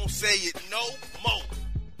 I ain't gonna say it no more.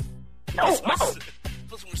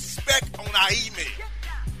 Put some respect on our email,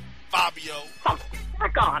 Fabio.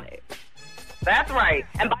 Check on it. That's right.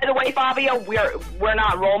 And by the way, Fabio, we're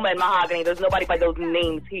not Roma and Mahogany. There's nobody by those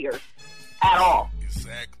names here at all.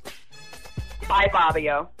 Exactly. Bye,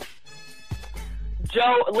 Fabio.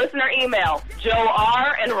 Joe, listener email, Joe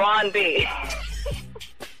R. and Ron B.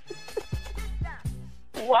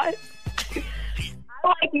 What? I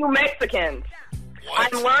like you Mexicans.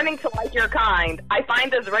 What? I'm learning to like your kind. I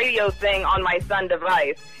find this radio thing on my son's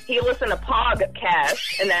device. He listened to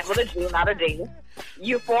Podcast, and that's with a G, not a D.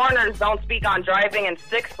 You foreigners don't speak on driving and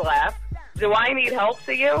stick slap. Do I need help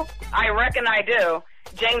to you? I reckon I do.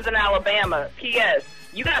 James in Alabama. P.S.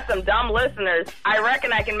 You got some dumb listeners. I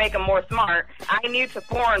reckon I can make them more smart. I'm new to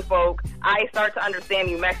foreign folk. I start to understand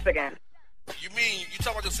you Mexican. You mean, you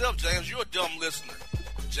talking about yourself, James? You're a dumb listener,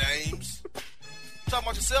 James. You talking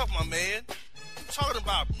about yourself, my man. I'm talking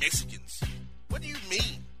about Mexicans. What do you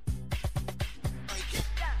mean? Like,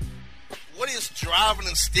 what is driving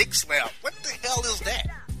and stick slap? What the hell is that?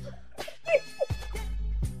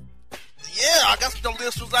 Yeah, I got some dumb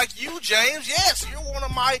listeners like you, James. Yes, you're one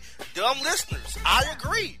of my dumb listeners. I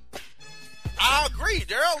agree.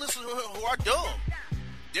 There are listeners who are dumb.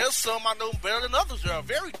 There's some I know better than others that are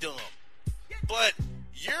very dumb. But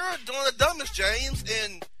you're doing the dumbest, James.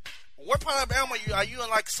 And what part of Alabama are you in,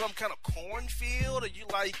 like some kind of cornfield? Are you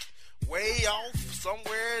like way off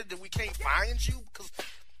somewhere that we can't find you? Because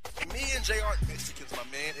me and Jay aren't Mexicans, my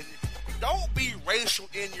man. And don't be racial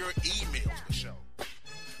in your emails for the show.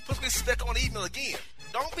 Put some respect on the email again.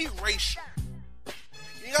 Don't be racial.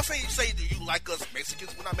 You gotta say do you like us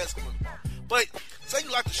Mexicans? We're not Mexicans, but say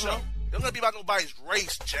you like the show. It's not gonna be about nobody's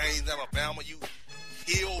race, James, Alabama. You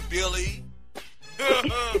hillbilly.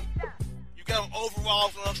 You got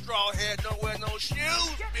overalls and a straw hat. Don't wear no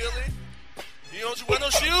shoes, Billy. You don't wear no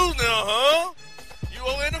shoes now, huh? You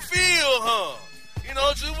over in the field, huh? You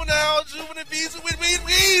know, juvenile visa with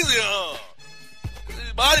easy, huh?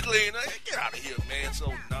 Body clean. Get out of here, man.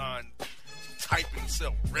 So non-typing,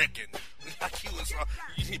 self-wrecking. Like you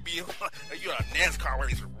need to be, you're a NASCAR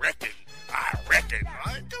racer wrecking. I reckon.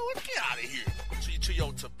 Get out of here. To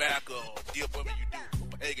your tobacco, deal, whatever you do,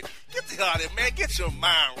 Copenhagen. Get the hell out of there, man. Get your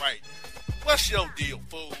mind right. What's your deal,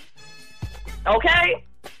 fool? Okay?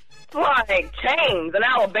 It's like, James in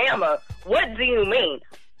Alabama, what do you mean?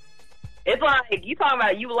 It's like, you talking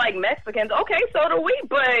about you like Mexicans. Okay, so do we,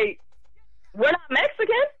 but we're not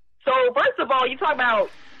Mexican. So first of all, you talk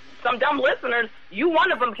about some dumb listeners. You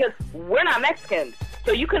one of them because we're not Mexicans.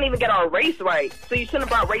 So you couldn't even get our race right. So you shouldn't have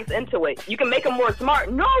brought race into it. You can make them more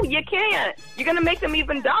smart. No, you can't. You're going to make them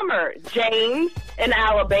even dumber. James in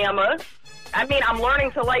Alabama. I mean, I'm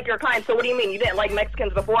learning to like your kind. So what do you mean? You didn't like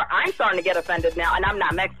Mexicans before? I'm starting to get offended now, and I'm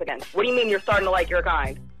not Mexican. What do you mean you're starting to like your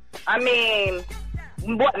kind? I mean,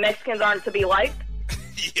 what, Mexicans aren't to be liked?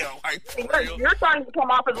 Yeah, like, you're starting to come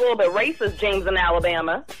off as a little bit racist, James in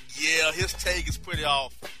Alabama. Yeah, his take is pretty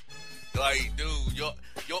off. Like, dude, your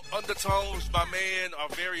undertones, my man, are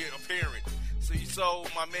very apparent. So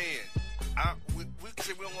my man, we can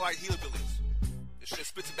say we don't like hillbillies. It's just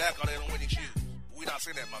spit tobacco, they don't wear any shoes. We're not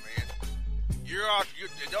saying that, my man.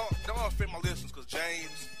 Don't offend my listeners, because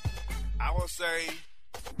James, I would say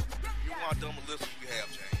you're one of the dumbest listeners we have,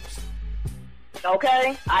 James.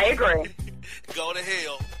 Okay, I agree. Go to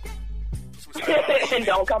hell. And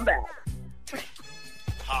don't come back.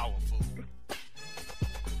 Powerful.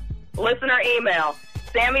 Listener email,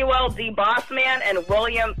 Samuel D. Bossman and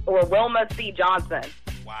Wilma C. Johnson.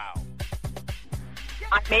 Wow.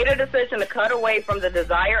 I made a decision to cut away from the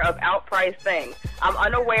desire of outpriced things. I'm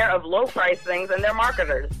unaware of low-priced things and their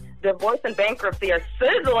marketers. Divorce and bankruptcy are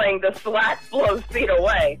sizzling the slack flows feet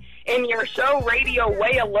away. In your show, Radio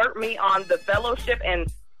Way, alert me on the fellowship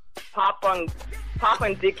and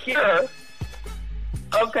perpendicular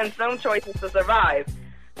of consume choices to survive.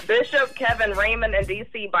 Bishop Kevin Raymond in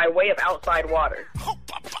D.C. by way of outside water. Oh,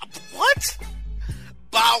 what?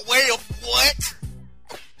 By way of what?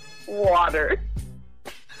 Water.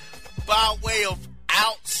 By way of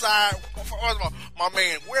outside. First of all, my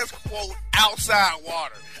man, where's quote outside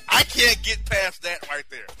water? I can't get past that right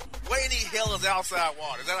there. What in the hell is outside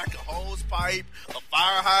water? Is that like a hose pipe, a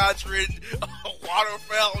fire hydrant, a water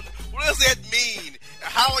fountain? What does that mean?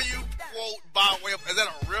 How are you, quote, by way of, is that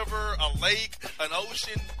a river, a lake, an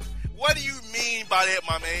ocean? What do you mean by that,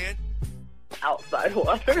 my man? Outside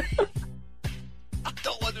water. I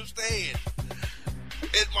don't understand.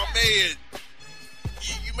 And my man,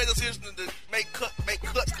 you made a decision to make cuts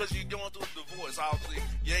because you're going through the divorce. Obviously,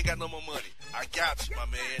 you ain't got no more money. I got you, my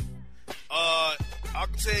man. I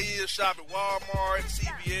can tell you to shop at Walmart,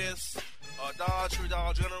 CVS, Dollar Tree,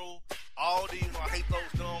 Dollar General, Aldi. I hate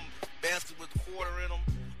those dumb baskets with the quarter in them.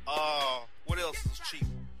 What else is cheap?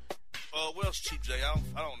 What else is cheap, Jay?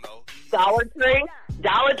 I don't know. Dollar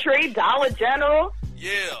Tree, Dollar General.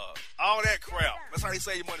 Yeah, all that crap. That's how you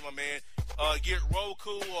save your money, my man. Get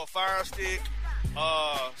Roku or Fire Stick,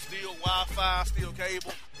 steal Wi-Fi, steal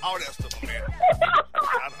cable, all that stuff, my man.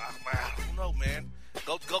 I don't know, man.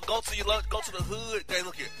 Go to the hood. Hey,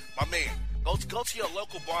 look here, my man. Go to your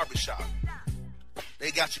local barbershop. They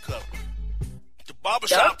got you covered. The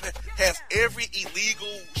barbershop has every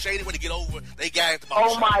illegal shady way to get over. They got it at the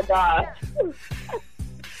barbershop. Oh my God.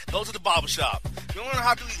 Go to the barbershop. You don't know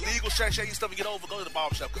how to do illegal shady stuff and get over, go to the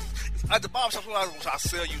barbershop. Because at the barbershop, I'm going to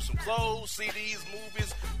sell you some clothes, CDs,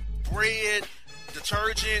 movies, bread,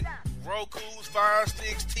 detergent, Rokus, Fire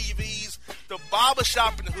Sticks, TVs. The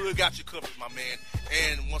barbershop in the hood got you covered, my man.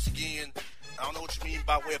 And once again, I don't know what you mean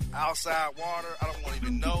by way of outside water. I don't want to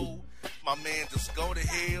even know. My man, just go to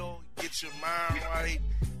hell, get your mind right,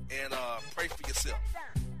 and pray for yourself.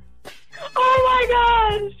 Oh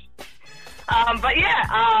my gosh. But yeah,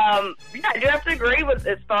 I do have to agree with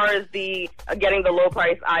as far as the getting the low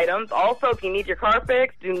price items. Also, if you need your car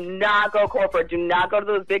fixed, do not go corporate. Do not go to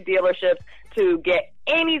those big dealerships to get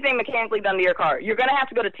anything mechanically done to your car. You're gonna have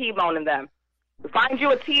to go to T-Bone and them. Find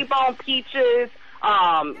you a T-Bone, Peaches.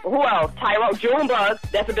 Who else? Tyrone, Junebug.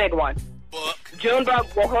 That's a big one. Junebug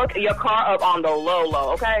will hook your car up on the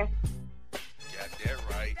low. Okay. Got that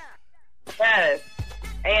right. Yes.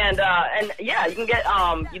 And yeah, you can get,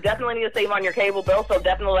 you definitely need to save on your cable bill, so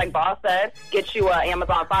definitely, like Boss said, get you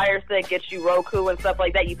Amazon Fire Stick, get you Roku and stuff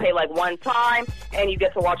like that. You pay like one time, and you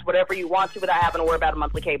get to watch whatever you want to without having to worry about a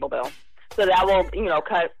monthly cable bill. So that will,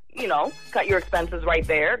 cut your expenses right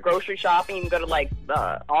there. Grocery shopping, you can go to like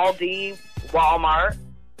Aldi, Walmart,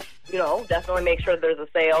 definitely make sure there's a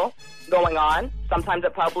sale going on. Sometimes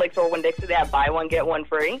at Publix or Winn-Dixie, they have buy one, get one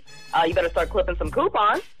free. You better start clipping some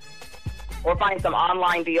coupons. Or find some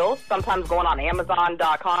online deals. Sometimes going on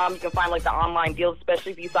Amazon.com, you can find like the online deals,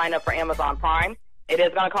 especially if you sign up for Amazon Prime. It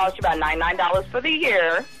is going to cost you about $99 for the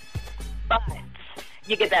year, but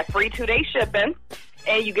you get that free 2-day shipping,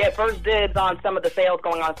 and you get first dibs on some of the sales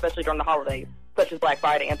going on, especially during the holidays, such as Black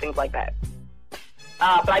Friday and things like that.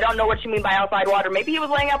 But I don't know what you mean by outside water. Maybe he was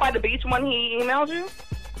laying out by the beach when he emailed you?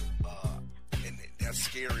 And that's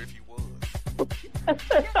scary if he was.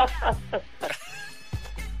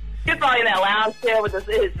 He's probably in that lounge chair with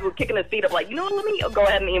kicking his feet up like, let me go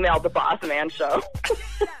ahead and email the Bossman Show.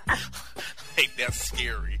 Hey, that's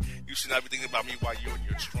scary. You should not be thinking about me while you're in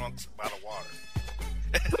your trunks by the water.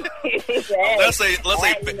 Let's say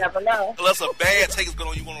you never know. Unless a bad take is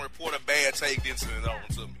going on, you want to report a bad take incident on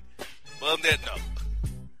to me. But other than that, no.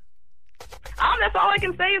 That's all I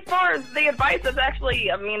can say as far as the advice. Is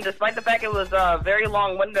actually, despite the fact it was very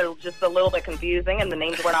long-winded, just a little bit confusing, and the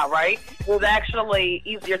names were not right, it was actually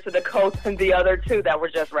easier to decode than the other two that were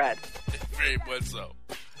just read. Very much so.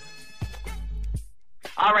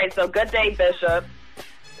 All right, so good day, Bishop.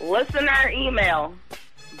 Listener email.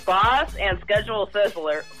 Boss and Schedule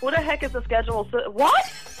Sizzler. Who the heck is a Schedule Sizzler?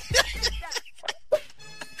 What?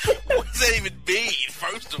 What does that even mean,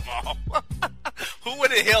 first of all? Who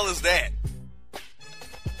in the hell is that?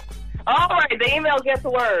 All right, the email gets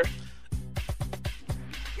worse.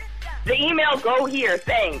 The email go here,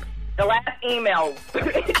 thanks. The last email.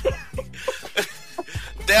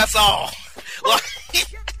 That's all.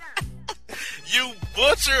 You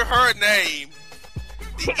butcher her name.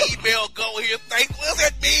 The email go here, thanks. What does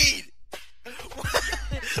that mean?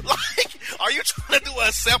 Are you trying to do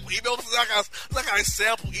a sample email? Like a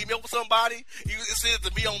sample email for somebody? You send it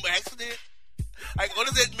to me on accident? Like, what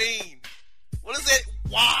does that mean? What is that?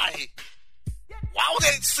 Why? Why was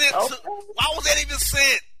that sent? Okay. Why was that even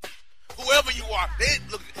sent? Whoever you are,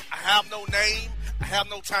 look. I have no name. I have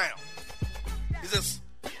no town. It's just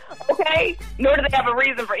okay. Nor do they have a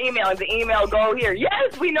reason for emailing. The email go here.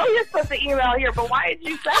 Yes, we know you're supposed to email here, but why did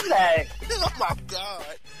you send that? Oh my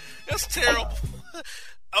God, that's terrible.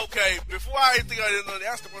 Okay, before I think I didn't know,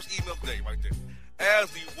 that's the worst email today, right there.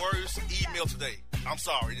 As the worst email today. I'm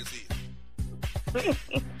sorry, this is.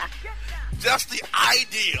 Just the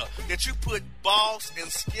idea that you put Boss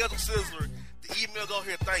and Schedule Sizzler, the email go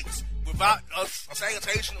here, thanks, without a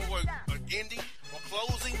salutation or an ending or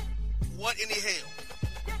closing, what in the hell?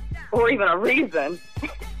 Or even a reason.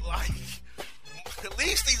 At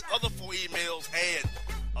least these other 4 emails had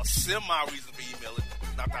a semi-reason for emailing.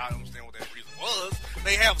 Not that I understand what that reason was.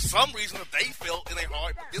 They have some reason that they felt in their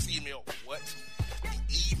heart, but this email, what?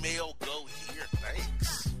 The email go here,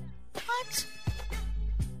 thanks. What?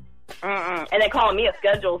 And they call me a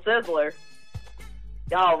schedule sizzler.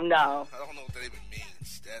 Oh, no. I don't know what that even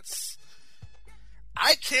means.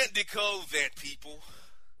 I can't decode that, people.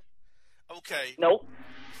 Okay. Nope.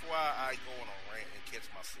 Before I go on a rant and catch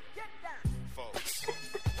myself, folks,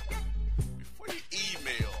 before you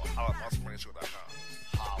email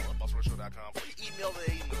holla@bossmanshow.com, before you email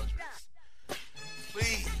the email address,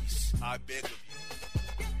 please, I beg of you,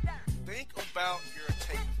 think about your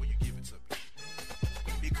take before you give it to me.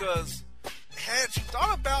 Because had you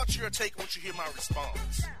thought about your take once you hear my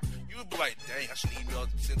response, you would be like, dang, I should email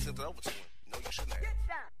send it over to him. No, you shouldn't have.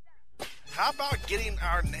 How about getting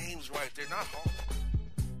our names right? They're not hard.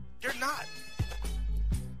 They're not.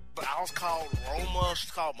 But I was called Roma,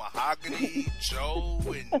 she's called Mahogany, Joe,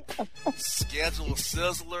 and Schedule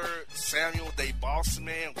Sizzler, Samuel Day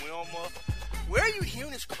Bossman, Wilma. Where are you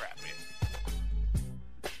hearing this crap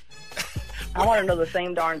in? I want to know the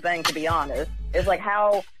same darn thing, to be honest. It's like,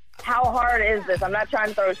 how hard is this? I'm not trying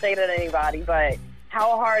to throw shade at anybody, but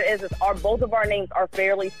how hard is this? Both of our names are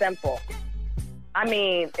fairly simple. I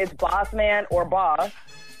mean, it's Bossman or Boss,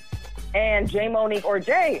 and J Monique or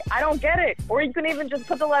J. I don't get it. Or you can even just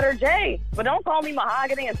put the letter J. But don't call me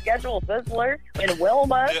Mahogany and Schedule Sizzler and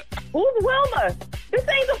Wilma. Yeah. Who's Wilma? This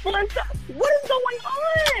ain't the Flintstones. What is going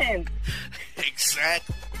on?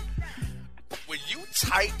 Exactly. When you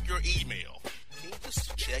type your email, can you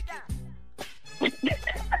just check it?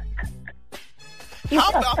 How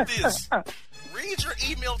about this? Read your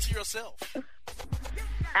email to yourself.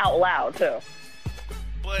 Out loud, too.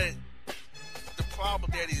 But the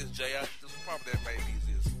problem that is, Jay, the problem that may be is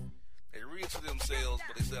this. They read it to themselves,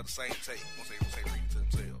 but they still have the same take once they read it to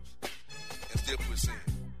themselves. And still push send.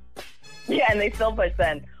 Yeah, and they still push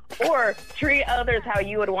send. Or treat others how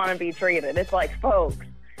you would want to be treated. It's like, folks,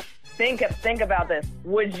 think about this.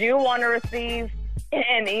 Would you want to receive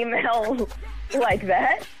an email like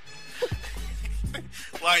that?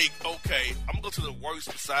 Like, okay, I'm going to go to the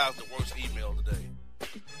worst besides the worst email today.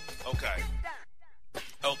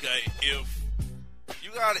 Okay, if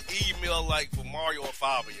you got an email like for Mario or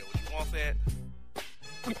Fabio, would you want that?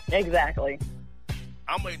 Exactly.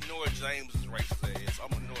 I'm going to ignore James' racist ass. I'm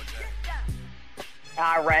going to ignore James.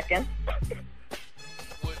 I reckon.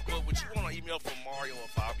 Would you want an email from Mario or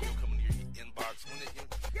Fabio coming to your inbox?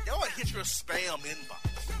 They want to hit your spam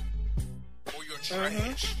inbox or your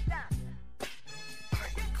trash.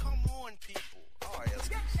 Like, come on, people. I'll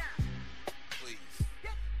ask you. Please.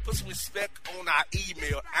 Put some respect on our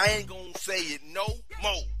email. I ain't going to say it no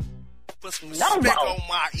more. Put some respect on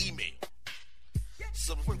my email.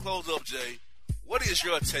 So before we close up, Jay, what is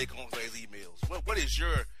your take on today's emails? What is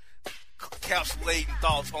your encapsulating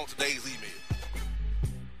thoughts on today's email?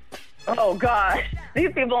 Oh, God.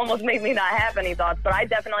 These people almost make me not have any thoughts, but I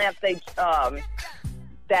definitely have to say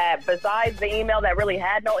that besides the email that really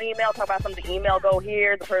had no email, talk about something, email go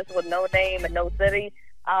here, the person with no name and no city.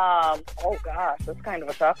 Oh, gosh, that's kind of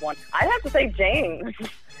a tough one. I'd have to say James,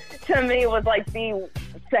 to me, was like the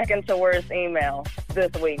second to worst email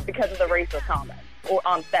this week because of the racist comments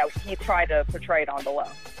that he tried to portray it on below.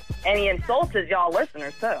 And he insulted y'all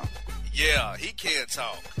listeners, too. Yeah, he can't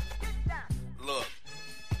talk. Look,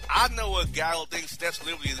 I know a guy who thinks Statue of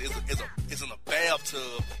Liberty is in a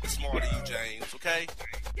bathtub is smarter than you, James, okay?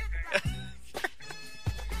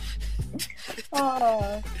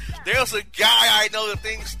 There's a guy I know that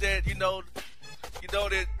thinks that, you know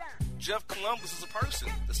that Jeff Columbus is a person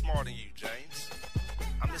that's smarter than you, James.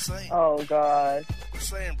 I'm just saying. Oh, God. I'm just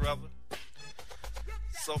saying, brother.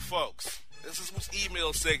 So, folks, this is what's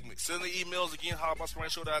email segment. Send the emails again,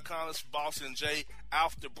 holla@bossmanshow.com. It's Boss and Jay.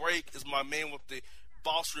 After break is my man with the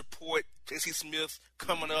Boss Report, J.C. Smith,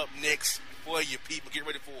 coming up next for you people. Get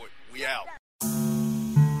ready for it. We out.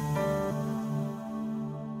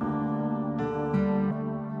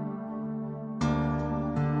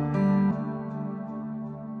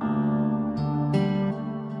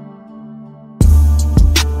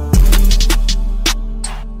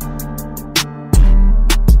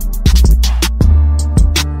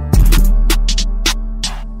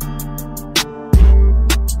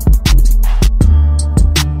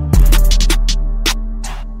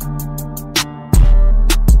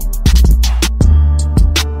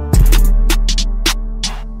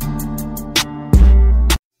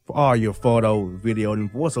 All your photo, video,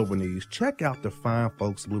 and voiceover needs, check out the fine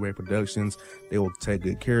folks at Blueberry Productions. They will take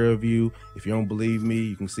good care of you. If you don't believe me,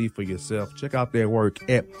 you can see for yourself. Check out their work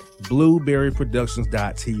at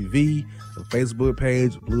blueberryproductions.tv, the Facebook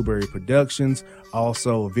page, Blueberry Productions,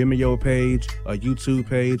 also a Vimeo page, a YouTube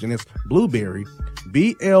page, and it's Blueberry,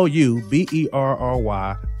 BLUBERRY,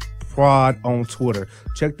 Prod on Twitter.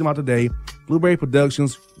 Check them out today. Blueberry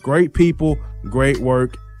Productions, great people, great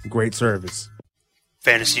work. great service.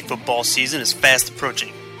 Fantasy football season is fast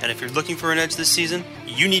approaching, and if you're looking for an edge this season,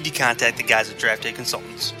 you need to contact the guys at Draft Day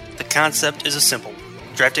Consultants. The concept is a simple one.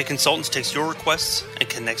 Draft Day Consultants takes your requests and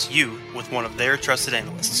connects you with one of their trusted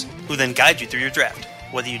analysts, who then guide you through your draft.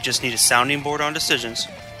 Whether you just need a sounding board on decisions,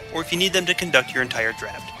 or if you need them to conduct your entire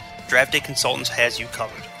draft, Draft Day Consultants has you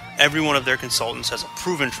covered. Every one of their consultants has a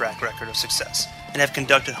proven track record of success, and have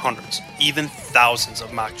conducted hundreds, even thousands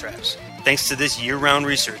of mock drafts. Thanks to this year-round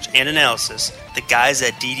research and analysis, the guys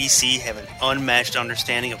at DDC have an unmatched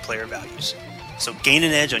understanding of player values. So gain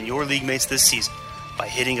an edge on your league mates this season by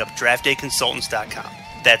hitting up draftdayconsultants.com.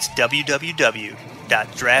 That's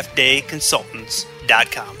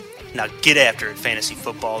www.draftdayconsultants.com. Now get after it, fantasy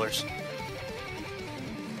footballers.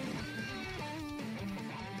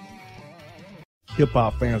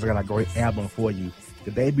 Hip-hop fans, I got a great album for you.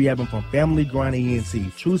 The debut album from Family Grind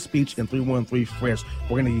ENT, True Speech and 313 Fresh.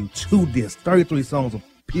 We're going to give you 2 discs, 33 songs of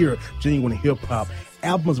pure, genuine hip-hop.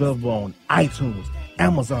 Albums available on iTunes,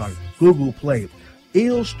 Amazon, Google Play,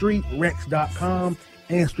 illstreetrex.com,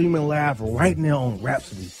 and streaming live right now on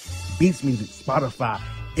Rhapsody, Beats Music, Spotify,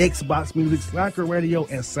 Xbox Music, Slacker Radio,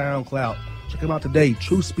 and SoundCloud. Check them out today.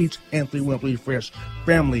 True Speech and 313 Fresh.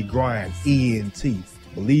 Family Grind ENT.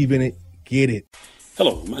 Believe in it. Get it.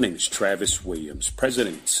 Hello, my name is Travis Williams,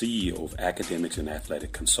 President and CEO of Academics and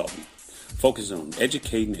Athletic Consulting, focusing on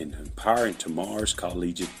educating and empowering tomorrow's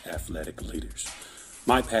collegiate athletic leaders.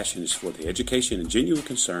 My passion is for the education and genuine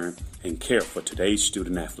concern and care for today's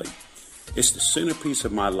student athlete. It's the centerpiece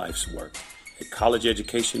of my life's work. A college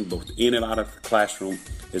education, both in and out of the classroom,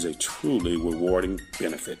 is a truly rewarding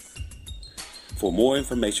benefit. For more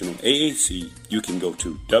information on AAC, you can go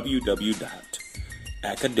to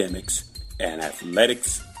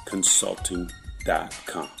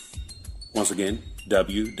www.academicsandathleticsconsulting.com. Once again,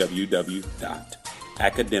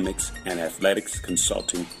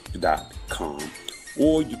 www.academicsandathleticsconsulting.com.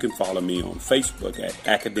 Or you can follow me on Facebook at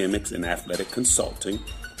Academics and Athletic Consulting,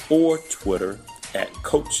 or Twitter at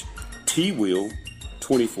Coach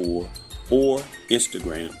TWill24, or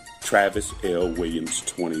Instagram Travis L. Williams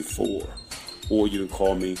 24. Or you can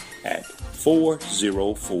call me at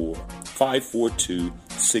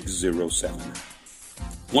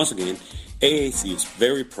 404-542-6079. Once again, AAC is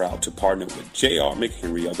very proud to partner with J.R.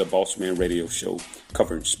 McHenry of the Bossman Radio Show,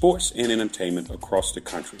 covering sports and entertainment across the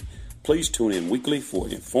country. Please tune in weekly for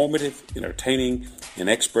informative, entertaining, and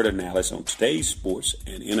expert analysis on today's sports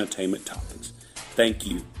and entertainment topics. Thank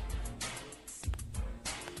you.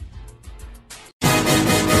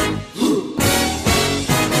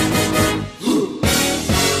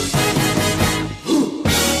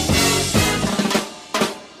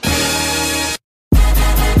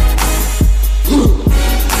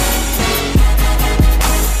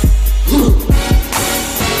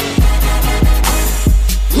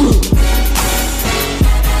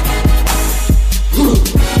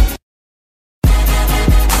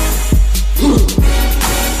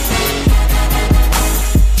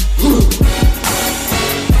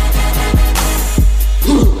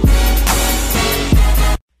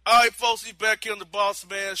 Back here on the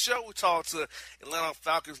Bossman Show, we talked to Atlanta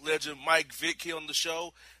Falcons legend Mike Vick here on the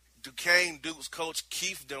show, Duquesne Dukes coach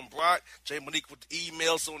Keith Dembrot, Jay Monique with the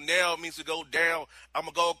email. So now it means to go down. I'm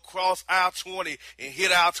going to go across I-20 and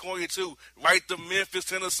hit I-22 right to Memphis,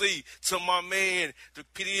 Tennessee, to my man, the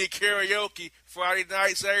PDA Karaoke, Friday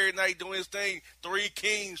night, Saturday night, doing his thing. 3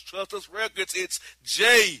 Kings, Trust Us Records. It's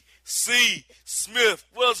J.C. Smith.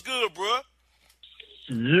 What's good, bro?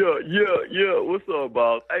 Yeah. What's up,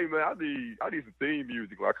 boss? Hey, man, I need some theme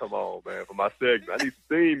music when I come on, man, for my segment. I need some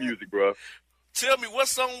theme music, bro. Tell me, what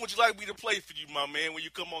song would you like me to play for you, my man, when you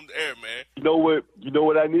come on the air, man? You know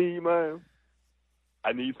what I need, man?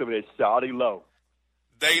 I need some of that Shawty Low.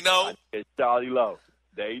 They know? That Shawty Low.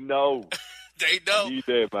 They know. They know. I need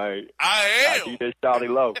that, man. I need that Shawty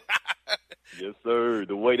Low. Yes, sir.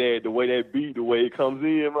 The way that beat, the way it comes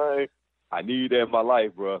in, man, I need that in my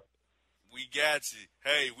life, bro. We got you.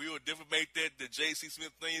 Hey, we will definitely make that the J.C.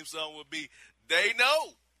 Smith theme song would be, They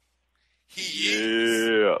Know. He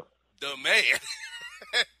is the man.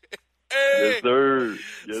 Hey.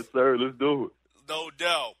 Yes, sir. Let's do it. No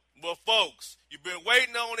doubt. Well, folks, you've been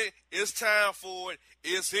waiting on it. It's time for it.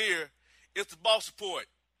 It's here. It's the Boss Report.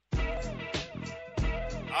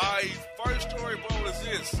 All right, first story, bro, is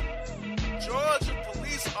this. Georgia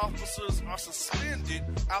police officers are suspended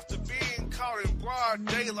after being caught in broad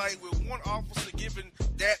daylight with one officer giving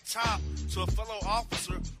that top to a fellow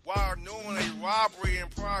officer while doing a robbery in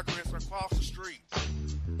progress across the street.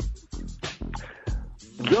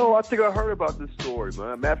 Yo, I think I heard about this story,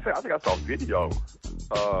 man. Matter of fact, I think I saw a video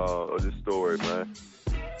of this story, man.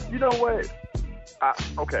 You know what?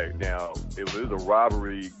 Okay, now, if there's a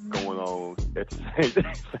robbery going on at the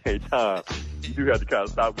same time, you do have to kind of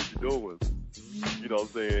stop what you're doing. You know what I'm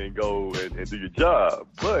saying? Go and do your job.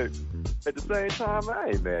 But at the same time, I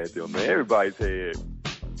ain't mad at them, man. Everybody's had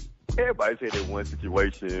that one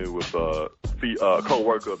situation with a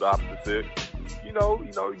co-worker of the opposite sex. You know,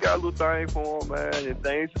 you got a little thing for them, man, and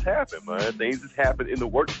things just happen, man. Things just happen in the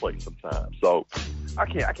workplace sometimes. So I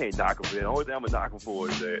can't knock them. The only thing I'm gonna knock them for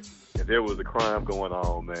is that if there was a crime going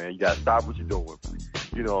on, man, you gotta stop what you're doing.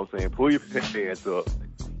 You know what I'm saying? Pull your pants up,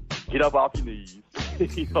 get up off your knees.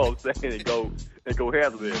 You know what I'm saying? And go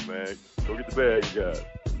handle it, man. Go get the bag, you guys.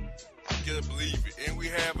 You gotta believe it. And we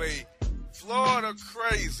have a Florida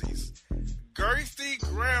crazies. Girthy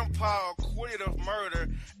grandpa acquitted of murder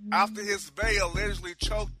after his bae allegedly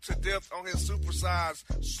choked to death on his supersized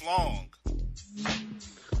schlong.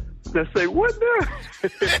 Let's say what now?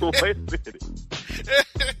 Wait a minute.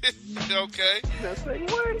 Okay. Let's say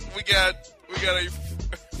what? We got a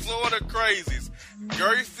Florida crazies.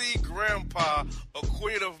 Girthy grandpa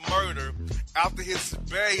acquitted of murder after his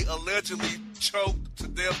bae allegedly choked to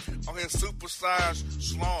death on his supersized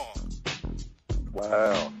schlong.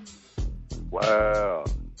 Wow,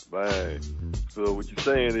 man. So what you're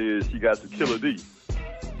saying is she got some killer D.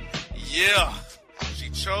 Yeah, she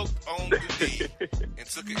choked on the D and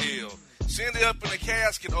took an L. She ended up in a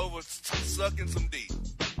casket over sucking some D.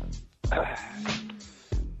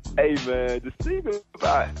 Hey, man, just think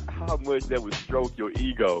about how much that would stroke your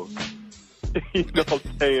ego. You know what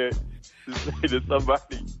I'm saying? To say that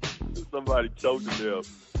somebody choked to death.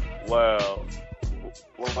 Wow.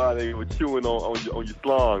 Why they were chewing on your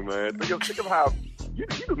slong, man. Think of how you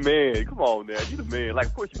the man. Come on now, you the man. Like,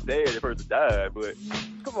 of course your dad at first died, but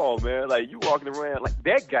come on, man. Like, you walking around like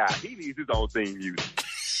that guy. He needs his own theme music.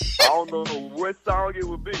 I don't know what song it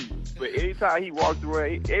would be, but anytime he walks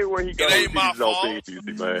around, everywhere he goes, he needs his own theme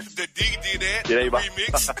music, man. The D did that. It ain't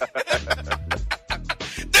remix.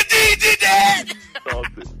 The D did that.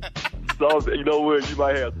 Something. You know what? You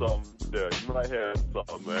might have something. Yeah, you might have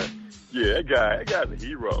something, man. Yeah, that guy's a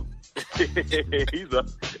hero.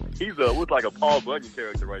 he's a what's like a Paul Bunyan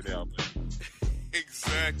character right now, man.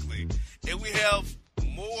 Exactly. And we have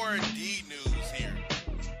more D news here.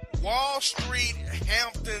 Wall Street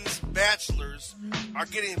Hamptons bachelors are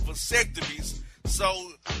getting vasectomies,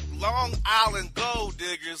 so Long Island gold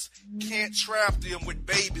diggers can't trap them with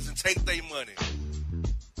babies and take their money.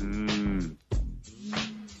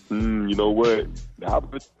 You know what?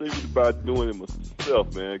 I've been thinking about doing it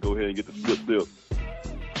myself, man. Go ahead and get the slip.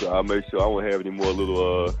 So I'll make sure I won't have any more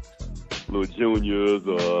little juniors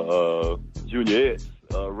or juniorettes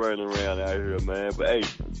running around out here, man. But hey,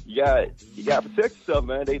 you got to protect yourself,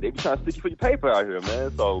 man. They be trying to stick you for your paper out here,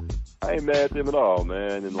 man. So I ain't mad at them at all,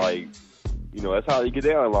 man. And like, you know, that's how you get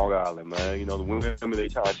down in Long Island, man. You know, the women, they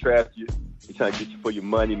trying to trap you. They trying to get you for your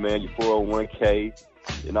money, man, your 401k.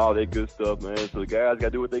 And all that good stuff, man. So the guys got to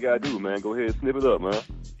do what they got to do, man. Go ahead and snip it up, man. You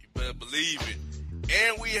better believe it.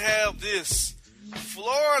 And we have this.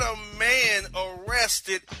 Florida man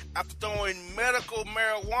arrested after throwing medical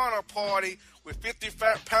marijuana party with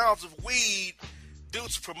 55 pounds of weed.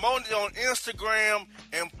 Dudes promoting it on Instagram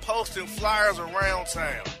and posting flyers around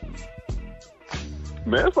town.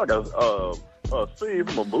 Man, it's like a scene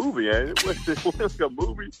from a movie, ain't it? It's like a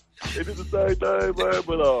movie. They did the same thing, man.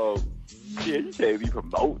 But, yeah, you can't be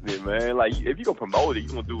promoting it, man. Like, if you're going to promote it,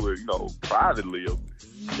 you're going to do it, you know, privately or,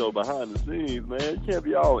 you know, behind the scenes, man. You can't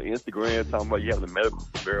be all on Instagram talking about you having a medical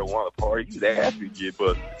marijuana party. You ask me to get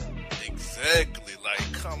busted. Exactly.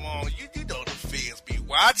 Like, come on. You know the fans be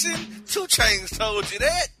watching. 2 Chainz told you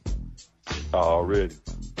that. Already.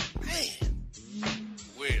 Man.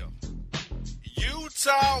 Well,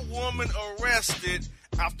 Utah woman arrested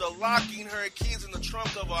after locking her kids in the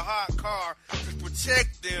trunk of a hot car to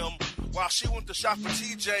protect them while she went to shop for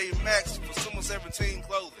TJ Maxx for Summer 17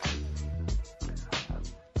 clothing.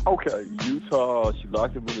 Okay, Utah, she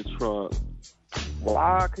locked them in the trunk.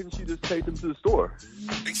 Why couldn't she just take them to the store?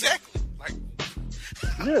 Exactly. Like,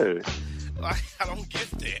 yeah. Like, I don't get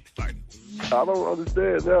that. Like, I don't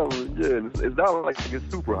understand that one. Yeah, it's not like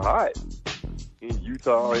it's super hot in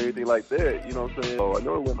Utah or anything like that. You know what I'm saying? So I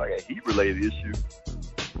know it wasn't like a heat-related issue.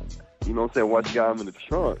 You know what I'm saying? Why she got him in the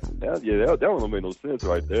trunk? That one don't make no sense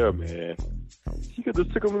right there, man. She could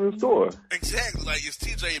just took him in the store. Exactly. Like, it's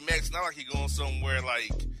TJ Maxx. Not like he going somewhere,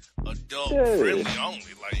 like, adult-friendly only.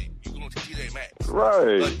 Like, you going to TJ Maxx.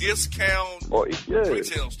 Right. A discount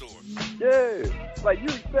retail store. Yeah. Like, you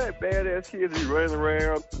expect badass kids to be running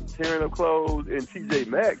around, tearing up clothes in TJ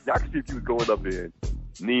Maxx. I can see if you was going up in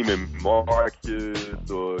Neiman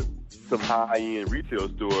Marcus or some high-end retail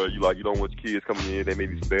store, you don't want your kids coming in. They may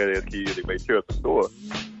be some badass kids. They may tear up the store.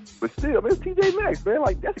 But still, man, it's TJ Maxx, man.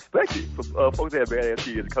 Like, that's expected for folks that have badass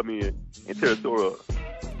kids to come in and tear the store up.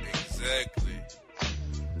 Exactly.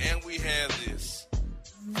 And we have this.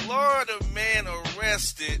 Florida man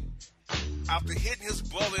arrested after hitting his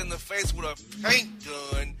brother in the face with a paint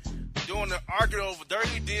gun during an argument over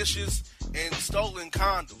dirty dishes and stolen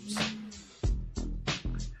condoms.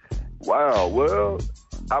 Wow. Well,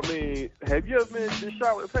 I mean, have you ever been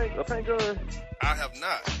shot with a paint gun? I have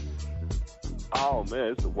not. Oh,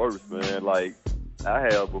 man, it's the worst, man. Like, I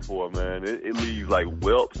have before, man. It leaves, like,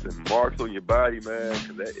 whelps and marks on your body, man,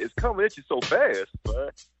 because it's coming at you so fast,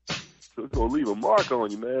 man. So it's going to leave a mark on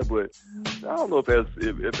you, man. But I don't know if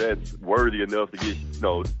that's worthy enough to get,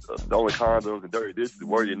 stolen condoms and dirty dishes,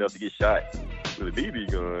 worthy enough to get shot with a BB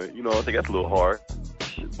gun. I think that's a little hard.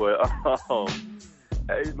 But,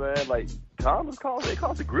 hey, man, like, condoms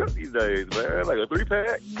cost a grip these days, man. Like a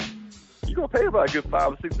 3-pack. You're going to pay about a good $5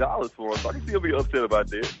 or $6 for them. So I can still be upset about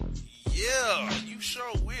that. Yeah, you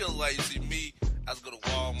sure will. Like, you see me, I just go to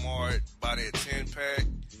Walmart, buy that 10-pack,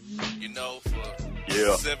 for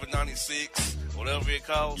 $7.96, whatever it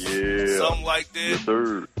costs. Yeah. Something like that. Yes,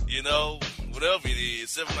 sir. Whatever it is,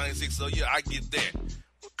 $7.96. So, yeah, I get that.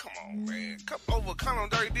 Well, come on, man. Come over, on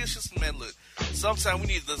dirty dishes. Man, look, sometimes we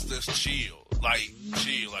need to just chill. Like,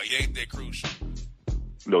 it ain't that crucial.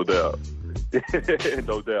 No doubt.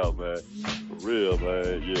 No doubt, man. For real,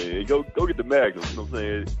 man. Yeah, go get the Magnum. You know what I'm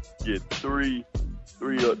saying? Get three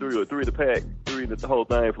in the pack, three in the whole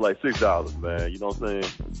thing for like $6, man. You know what I'm saying?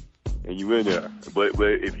 And you in there. But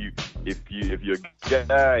if you're a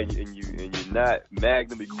guy and you're not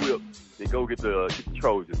Magnum equipped, then go get the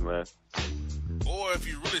Trojans, man. Or if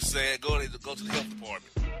you're really sad, go to the health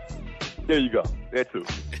department. There you go. That too,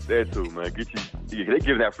 man. They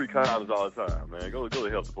giving out free condoms all the time, man. Go to the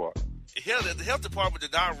health department. The health department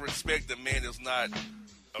did not respect the man that's not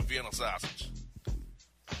a Vienna sausage.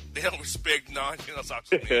 They don't respect non-Vienna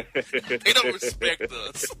sausage men. They don't respect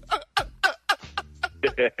us.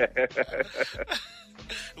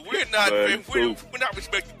 We're not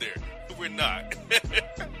respected there. We're not.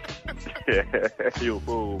 You a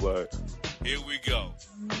fool, man. Here we go.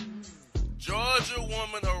 Georgia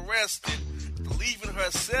woman arrested leaving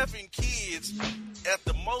her 7 kids at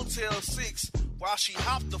the Motel 6 while she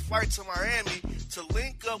hopped the flight to Miami to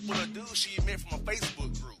link up with a dude she met from a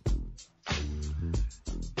Facebook group.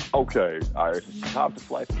 Okay, all right. So she hopped the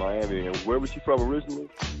flight to Miami, and where was she from originally?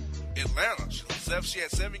 Atlanta. She had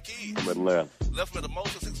 7 kids. From Atlanta. Left them at the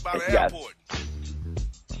Motel 6 by the airport.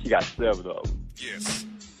 She got 7 of them. Yes.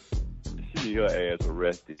 She need her ass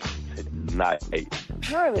arrested. Not 8.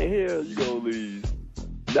 How the hell you gonna leave?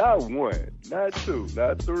 Not 1, not 2,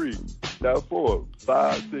 not 3, not 4,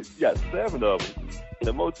 5, 6. You got 7 of them in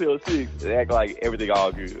the Motel 6 and act like everything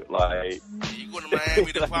all good. Like you go to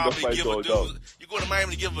Miami to probably give a dude. You go to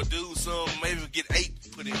Miami to give a dude some, maybe get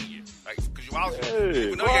 8 put in you, like because you also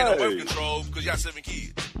you know you ain't no birth control because you got 7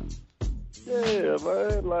 kids. Yeah,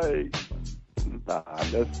 man. Like, nah,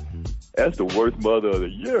 that's the worst mother of the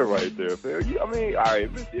year right there, fam. All right,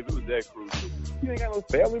 if it was that crucial, you ain't got no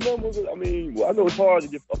family members. I know it's hard to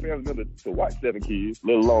get a family member to watch 7 kids,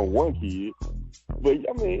 let alone 1 kid. But,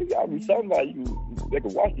 it gotta be somebody that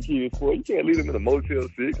can watch the kids for. You can't leave them in a Motel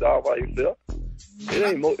 6 all by yourself. It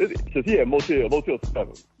ain't because he had Motel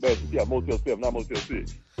 7. Man, he had Motel 7, not Motel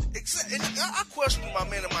 6. Exactly. I question my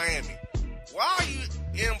man in Miami. Why are you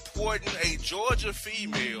importing a Georgia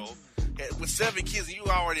female with 7 kids and you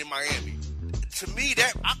already in Miami? To me,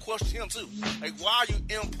 that I question him too. Like, why are you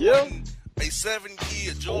importing a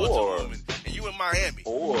 7-kid Georgia woman and you in Miami?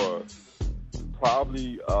 Or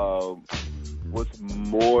probably what's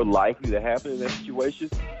more likely to happen in that situation,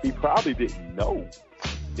 he probably didn't know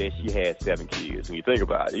that she had 7 kids. When you think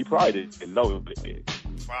about it, he probably didn't know that.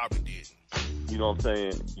 Probably didn't. You know what I'm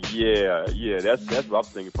saying? Yeah. That's what I'm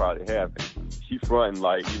thinking probably happened. She fronting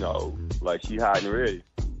like she hiding already.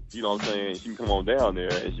 You know what I'm saying? She can come on down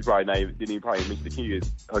there, and she probably didn't even mention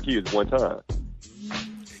her kids one time.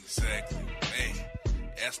 Exactly. Man,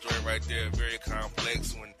 that story right there very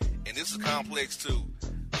complex and this is complex too.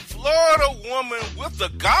 Florida woman with the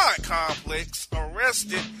God complex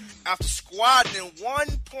arrested after squatting in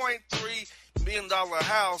 $1.3 million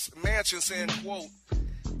house mansion saying, quote,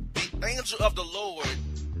 "The angel of the Lord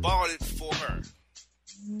bought it for her."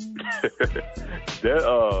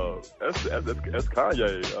 That's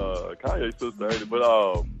Kanye. Kanye's sister, ain't it?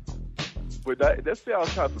 But that sounds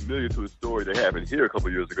kind of familiar to a story that happened here a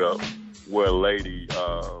couple years ago, where a lady,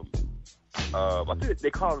 I think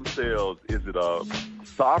they call themselves, is it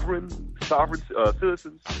sovereign sovereign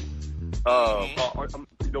citizens, or,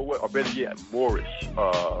 you know what, or better yet, Moorish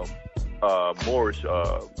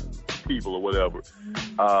people or whatever.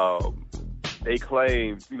 They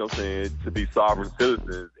claim, you know what I'm saying, to be sovereign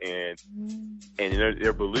citizens, and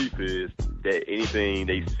their belief is that anything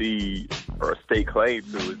they see or a state claim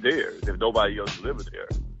to is theirs. If nobody else is living there,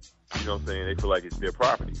 you know what I'm saying, they feel like it's their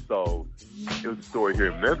property. So it was a story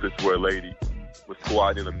here in Memphis where a lady was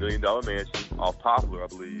squatting in $1 million mansion off Poplar, I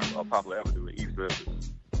believe, off Poplar Avenue in East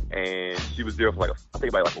Memphis. And she was there for I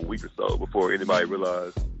think about a week or so before anybody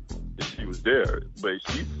realized that she was there. But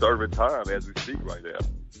she's serving time as we speak right now.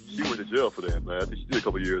 She went to jail for that, man. I think she did a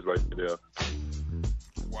couple of years right there.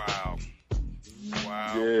 Wow.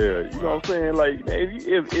 Yeah, you know what I'm saying? Like, man,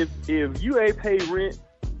 if you ain't pay rent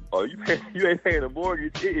or you ain't paying a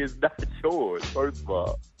mortgage, it is not yours. First of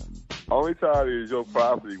all, only time it is your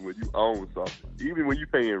property when you own something. Even when you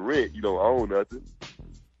paying rent, you don't own nothing.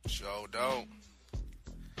 Sure don't.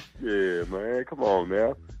 Yeah, man. Come on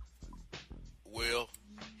now. Well,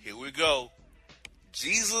 here we go.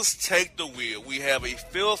 Jesus, take the wheel. We have a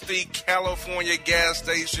filthy California gas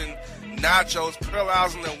station, nachos,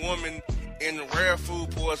 paralyzing a woman in rare food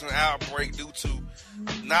poisoning outbreak due to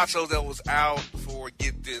nachos that was out for,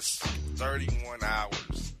 get this, 31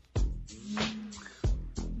 hours.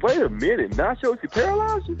 Wait a minute. Nachos can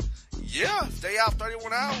paralyze you? Yeah, they out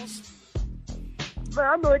 31 hours. Man,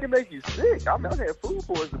 I know it can make you sick. I mean, I've had food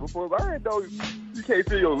poisoning before, but I didn't know you can't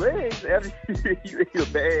feel your legs after you eat a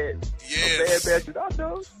bad batch of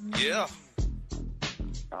nachos. Yeah.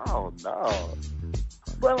 Oh, no.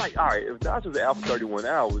 But, like, all right, if nachos are out for 31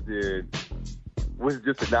 hours, then was it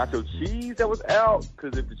just the nacho cheese that was out?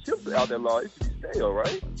 Because if the chips are out that long, it should be stale,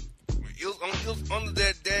 right? It was under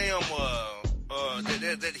that damn,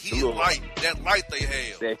 that heat light, that light they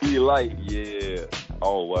have. That heat light, yeah.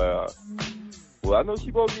 Oh, wow. Well, I know she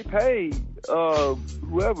won't get paid.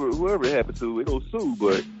 Whoever it happened to, it'll sue.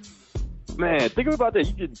 But man, think about that.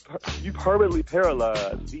 You permanently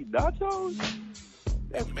paralyzed. Eat nachos?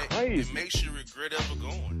 That's crazy. It makes you regret ever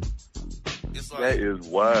going. It's like, that is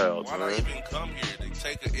wild. Why man. not even come here to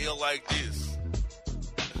take an L like this?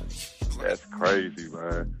 That's crazy,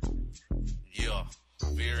 man. Yeah,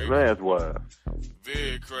 very. Man, that's wild.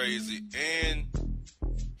 Very crazy. And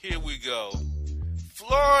here we go.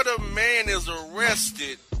 Florida man is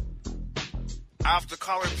arrested after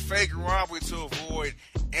calling fake robbery to avoid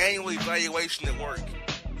annual evaluation at work.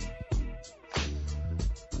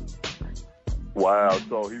 Wow,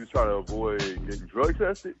 so he was trying to avoid getting drug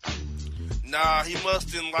tested? Nah, he must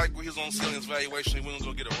didn't like when he was on ceiling's evaluation. He wasn't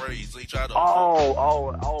going to get a raise, so he tried to...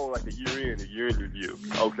 like a year in review.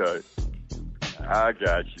 Okay. I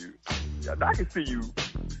got you. Yeah, I can see you.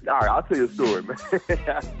 All right, I'll tell you a story, man.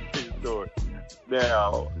 I'll tell you a story.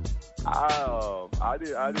 Now, I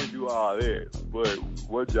didn't do all that, but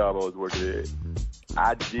one job I was working at,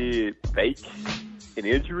 I did fake an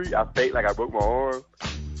injury. I faked like I broke my arm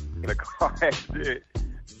in a car accident,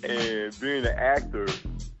 and being an actor,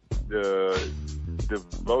 the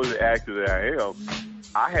devoted actor that I am,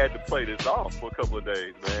 I had to play this off for a couple of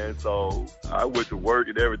days, man. So I went to work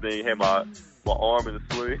and everything, had my arm in a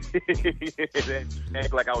sling, and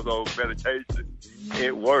act like I was on meditation.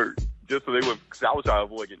 It worked. Just so they would, because I was trying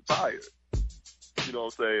to avoid getting fired. You know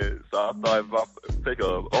what I'm saying? So I thought if I take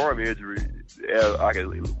an arm injury, I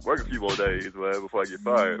can work a few more days, man, before I get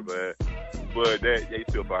fired, man. But they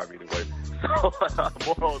still fired me anyway. So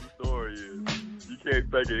more on the story is, you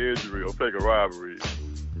can't fake an injury or fake a robbery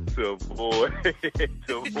to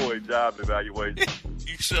avoid job evaluation.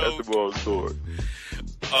 You showed. That's the moral of the story.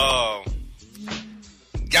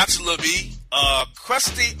 Gotcha, Lil B.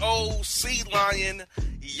 Crusty old sea lion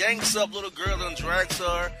yanks up little girl and drags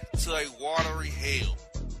her to a watery hell.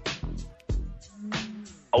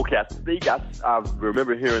 Okay, I think I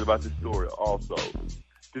remember hearing about this story also.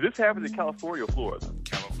 Did this happen in California or Florida?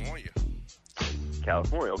 California.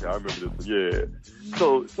 Okay, I remember this one. Yeah.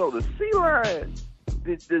 So the sea lion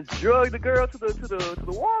just drug the girl to the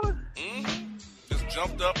water. Mm-hmm. Just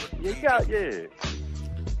jumped up. And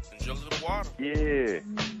jumped into the water. Yeah.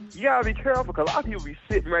 You gotta be careful because a lot of people be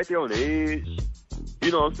sitting right there on the edge.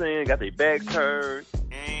 You know what I'm saying? Got their backs turned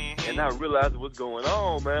and not realizing what's going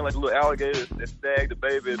on, man. Like the little alligator that snagged the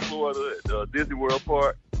baby in Florida at the Disney World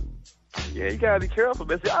Park. Yeah, you gotta be careful,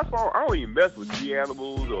 man. See, I don't even mess with sea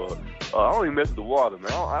animals or I don't even mess with the water,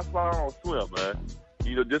 man. I don't swim, man.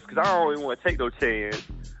 You know, just because I don't even want to take no chance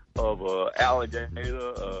of an alligator,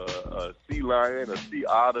 a sea lion, a sea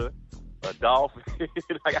otter, a dolphin.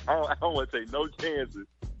 Like I don't want to take no chances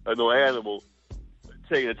of no animal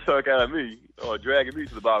taking a chunk out of me or dragging me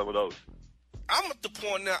to the bottom of those. I'm at the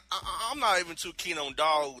point now. I'm not even too keen on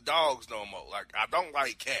dogs no more. Like, I don't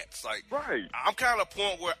like cats. Like, Right. I'm kind of at a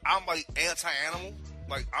point where I'm like anti-animal.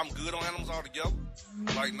 Like, I'm good on animals altogether.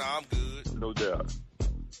 Like, nah, I'm good. No doubt.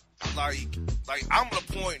 Like I'm at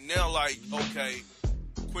a point now. Like, okay,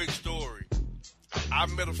 quick story. I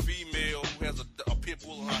met a female who has a pit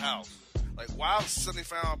bull in her house. Like, why suddenly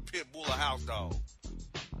found a pit bull a house dog?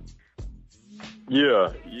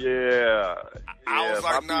 Yeah. I was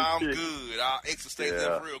like, nah, I'm chick. good. I'll exit state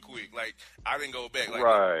left real quick. Like, I didn't go back. Like,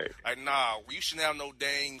 Right. Like, nah, you shouldn't have no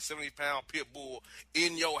dang 70-pound pit bull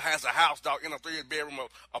in your house, a house dog in a 3-bedroom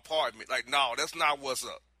apartment. Like, no, that's not what's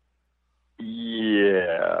up.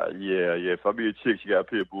 Yeah. If I be a chick, she got a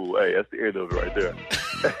pit bull. Hey, that's the end of it right there.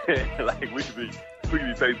 Like, we could be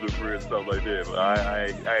Facebook friends and stuff like that, but I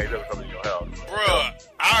ain't never coming to your house.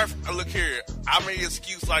 Bruh, look here. I made an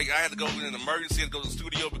excuse like I had to go in an emergency to go to the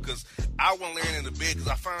studio because I wasn't laying in the bed because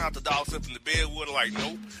I found out the dog slept in the bed with her. Like,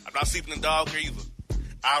 nope, I'm not sleeping in the dog here either.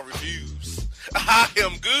 I refuse. I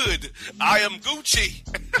am good. I am Gucci.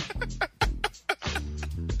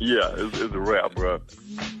 Yeah, it's a wrap, bro.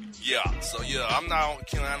 Yeah, so yeah, I'm not on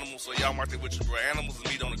killing animals, so y'all mark that with you, bro. Animals and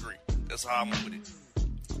me don't agree. That's how I'm gonna put it.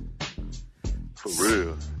 For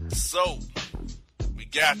real. So, we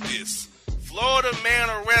got this. Florida man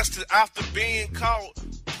arrested after being caught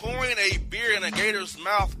pouring a beer in a gator's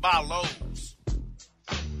mouth by Lowe's.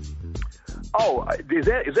 Oh, is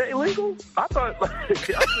that illegal? I thought in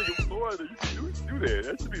Florida you can do that.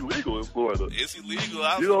 That should be legal in Florida. It's illegal.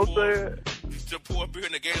 You know what I'm saying? To pour beer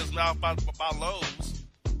in a gator's mouth by Lowe's.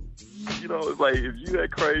 You know, it's like if you that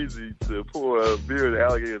crazy to pour a beer in the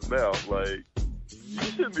alligator's mouth, like, you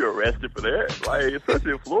shouldn't be arrested for that. Like,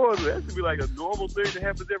 especially in Florida, that should be like a normal thing that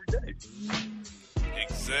happens every day.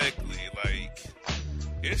 Exactly. Like,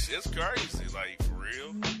 it's crazy. Like, for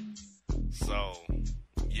real. So,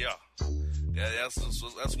 yeah. That's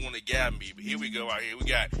one that got me. But here we go right here. We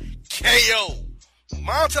got KO.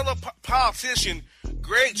 Montana politician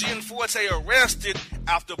Greg Gianforte arrested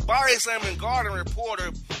after body slamming Garden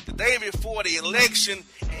reporter the day before the election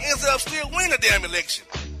and ends up still winning the damn election.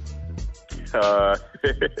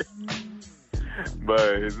 But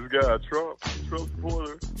is this guy a Trump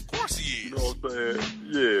supporter? Of course he is. You know what I'm saying?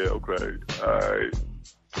 Yeah, okay. All right.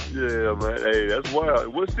 Yeah, man. Hey, that's wild.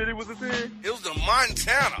 What city was it in? It was the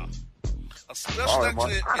Montana. A special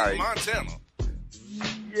election in Montana.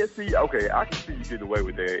 Yeah, see, okay, I can see you getting away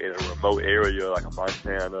with that in a remote area like a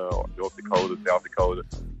Montana or North Dakota, South Dakota.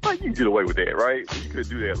 Like, you can get away with that, right? But you could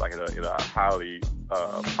do that like in a highly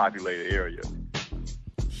populated area.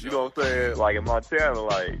 You know what I'm saying? Like in Montana,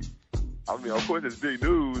 like, I mean, of course it's big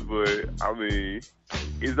news, but I mean,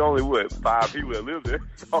 it's only 5 people that live there,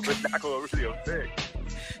 so it's not going to really affect,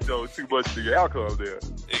 too much to your outcome there.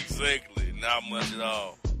 Exactly, not much at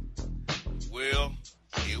all. Well,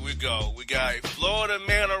 here we go. We got a Florida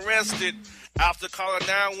man arrested after calling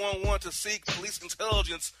 911 to seek police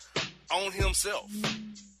intelligence on himself.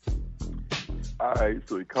 All right,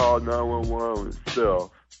 so he called 911 on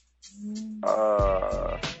himself.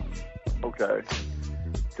 Okay.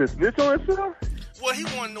 To snitch on himself? Well, he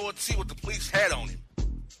wanted to see what the police had on him.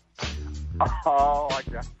 Oh, I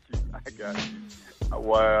got you.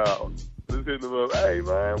 Wow. Just hitting him up. Hey,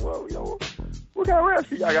 man, well, what kind of rest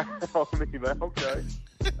you got on me, man? Okay.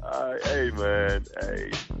 Hey, man.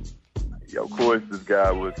 Hey. Of course, this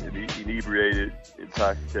guy was inebriated,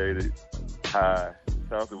 intoxicated, high.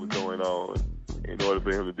 Something was going on in order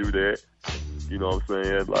for him to do that. You know what I'm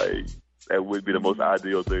saying? Like, that would be the most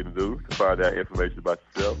ideal thing to do, to find out information about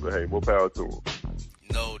yourself. But hey, more power to him.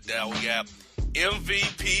 No doubt. We got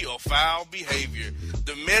MVP or foul behavior.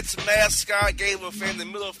 The Mets mascot gave a fan the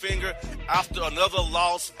middle finger after another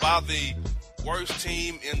loss by the worst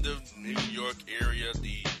team in the New York area,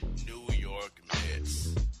 the New York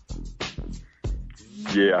Mets.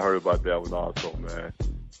 Yeah, I heard about that one also, man.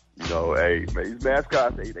 Hey, man, these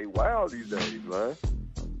mascots, they wild these days, man.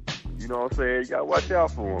 You know what I'm saying? You gotta watch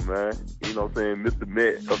out for them, man. You know what I'm saying? Mr.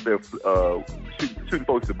 Met up there shooting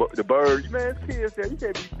folks the bird. Man, it's kids there. You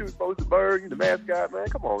can't be shooting folks the bird. You the mascot, man.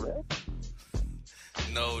 Come on, man.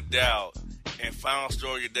 No doubt. And final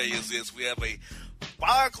story today is this. We have a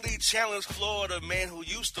violently challenged Florida man who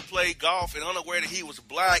used to play golf and unaware that he was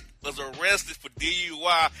black was arrested for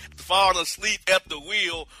DUI for falling asleep at the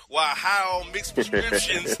wheel while high on mixed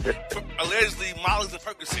prescriptions, allegedly Molly's and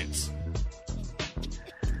Percocets.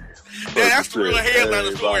 Yeah, that's the real headline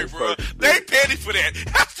of the story, bro. They petty for that.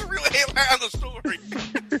 That's the real headline of the story.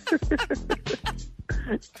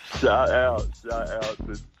 Shout out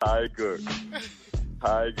to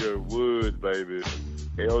Tiger Woods, baby.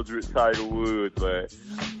 Eldritch Tiger Woods, man.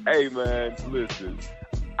 Hey, man, listen.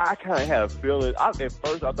 I kind of had a feeling. At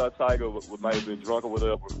first, I thought Tiger might have been drunk or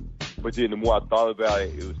whatever. But then the more I thought about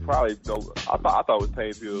it, it was probably, I thought it was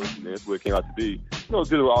pain pills, and that's what it came out to be. Dealing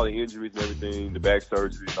with all the injuries and everything, the back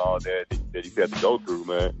surgery and all that he had to go through,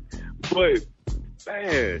 man. But,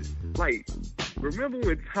 man, like, remember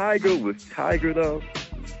when Tiger was Tiger, though?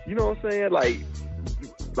 You know what I'm saying? Like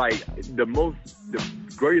the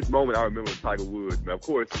greatest moment I remember with Tiger Woods, man. Of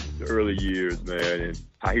course, the early years, man, and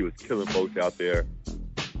how he was killing folks out there.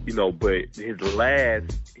 But his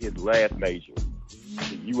last major,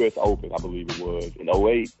 the U.S. Open, I believe it was, in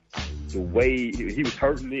 2008, the way he was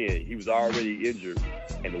hurting then, he was already injured,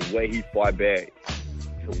 and the way he fought back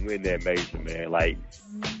to win that major, man, like,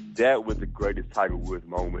 that was the greatest Tiger Woods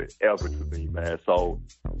moment ever to me, man. So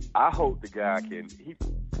I hope the guy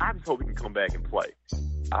I just hope he can come back and play.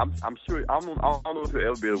 I'm sure, I don't know if he'll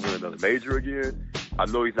ever be able to win another major again. I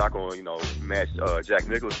know he's not going to, match Jack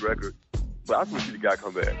Nicklaus' record, but I just want to see the guy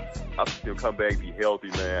come back. I just want him to come back, be healthy,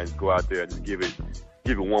 man, and go out there and just give it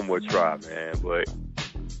one more try, man. But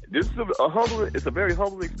this is it's a very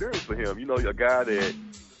humbling experience for him. A guy that,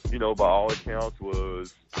 by all accounts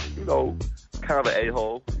was, kind of an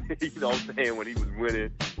a-hole. You know what I'm saying? When he was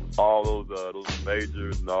winning all those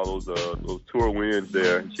majors and all those tour wins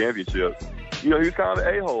there and championships, he was kind of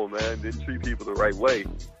an a-hole, man. Didn't treat people the right way.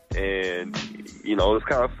 And, it's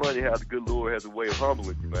kind of funny how the good Lord has a way of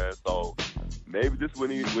humbling you, man. So maybe this would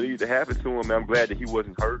need to happen to him. I'm glad that he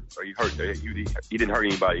wasn't hurt, or he didn't hurt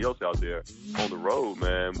anybody else out there on the road,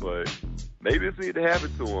 man. But maybe this needs to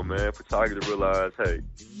happen to him, man, for Tiger to realize, hey,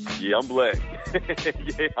 yeah, I'm black.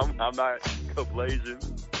 Yeah, I'm not Caucasian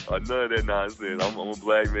or none of that nonsense. I'm a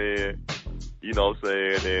black man, you know what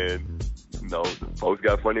I'm saying? And, folks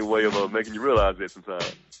got a funny way of making you realize that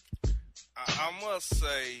sometimes. I must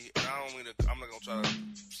say, and I'm not going to try to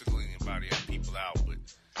single anybody or people out, but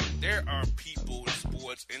there are people in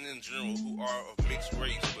sports and in general who are of mixed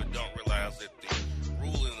race but don't realize that the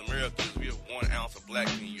rule in America is if you have 1 ounce of black,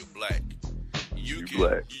 then you're black. You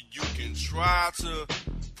can try to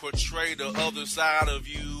portray the other side of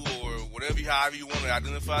you or whatever, however you want to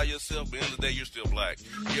identify yourself, but at the end of the day, you're still black.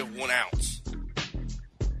 You have 1 ounce.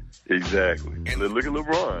 Exactly. And look at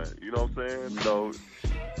LeBron. You know what I'm saying?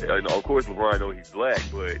 Of course, LeBron knows he's black,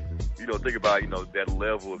 but, think about, that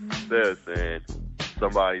level of success and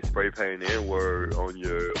somebody spray painting the N-word on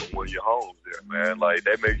one of your homes there, man. Like,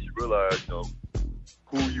 that makes you realize,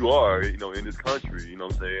 who you are, in this country, you know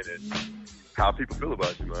what I'm saying, and how people feel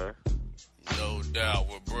about you, man. No doubt.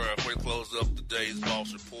 Well, bro, if we close up today's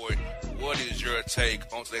Boss Report, what is your take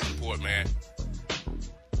on today's report, man?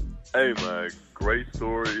 Hey, man, great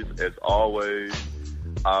stories, as always.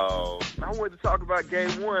 I wanted to talk about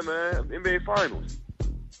Game 1, man, NBA Finals.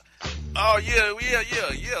 Oh, yeah.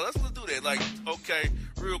 Let's do that. Like, okay,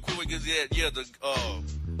 real quick, the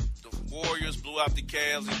Warriors blew out the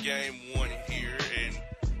Cavs in Game 1 here, and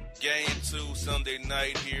Game 2 Sunday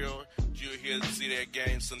night here. You're here to see that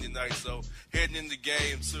game Sunday night. So, heading into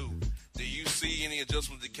Game 2, do you see any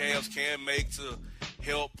adjustments the Cavs can make to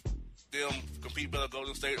help them compete better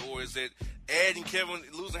Golden State, or is it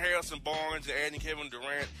losing Harrison Barnes and adding Kevin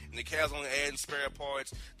Durant, and the Cavs only adding spare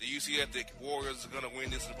parts? Do you see that the Warriors are going to win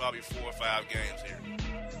this in probably 4 or 5 games here?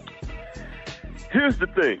 Here's the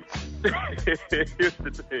thing.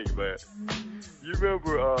 Man. You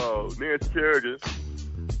remember Nancy Kerrigan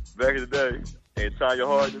back in the day and Tanya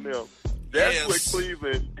Harding and them? That's what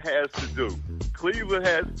Cleveland has to do. Cleveland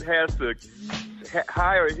has to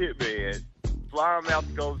hire a hitman, fly him out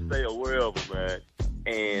to Golden State or wherever, man,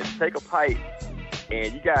 and take a pipe,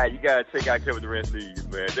 and you gotta take out Kevin Durant's knees,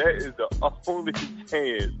 man. That is the only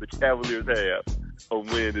chance the Cavaliers have of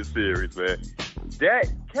winning this series, man.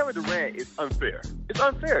 That Kevin Durant is unfair. It's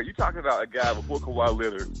unfair. You're talking about a guy before Kawhi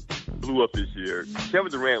Leonard blew up this year. Kevin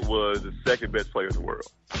Durant was the second best player in the world.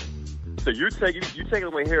 So you're taking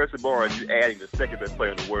away Harrison Barnes, you're adding the second best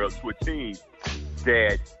player in the world to a team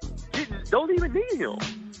that don't even need him.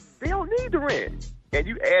 They don't need Durant. And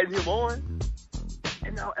you add him on.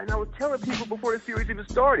 And I was telling people before the series even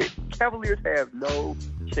started, Cavaliers have no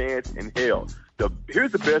chance in hell.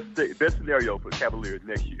 Here's the best scenario for the Cavaliers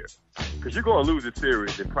next year. Because you're going to lose this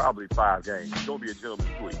series in probably 5 games. It's going to be a gentleman's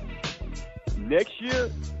sweep. Next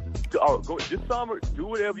year, this summer, do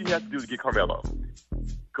whatever you have to do to get Carmelo.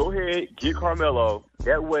 Go ahead, get Carmelo.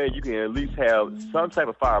 That way you can at least have some type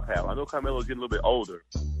of firepower. I know Carmelo's getting a little bit older,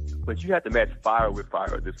 but you have to match fire with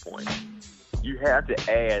fire at this point. You have to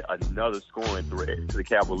add another scoring threat to the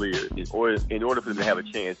Cavaliers in order for them to have a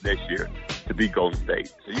chance next year to beat Golden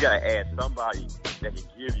State. So you got to add somebody that can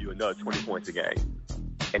give you another 20 points a game.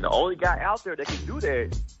 And the only guy out there that can do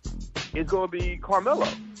that is going to be Carmelo.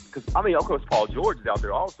 because I mean, of course, Paul George is out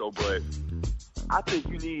there also, but I think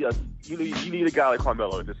you need a guy like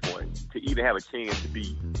Carmelo at this point to even have a chance to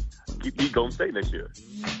beat Golden State next year.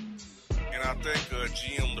 And I think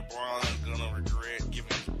GM LeBron is gonna regret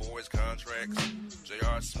giving his boys contracts.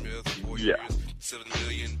 J.R. Smith, 4 years, $7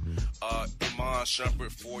 million. Iman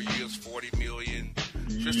Shumpert, 4 years, $40 million.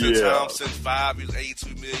 Tristan Thompson, 5 years,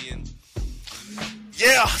 $82 million.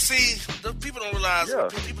 Yeah, see, the people don't realize.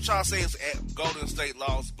 People try to say it's at Golden State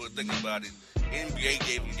lost, but think about it. NBA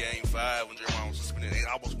gave them Game 5 when Draymond was suspended. They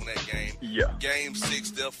almost won that game. Yeah. Game 6,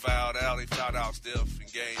 Steph fouled out. They fouled out Steph in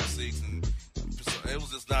Game 6, and it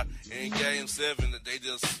was just not. In Game 7, they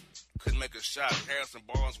just couldn't make a shot. Harrison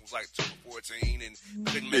Barnes was like 2 for 14 and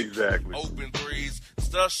couldn't make open threes.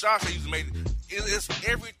 Stuff shots they used to make. It's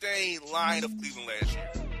everything lined up Cleveland last year.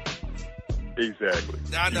 Exactly.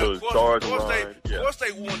 Now, of course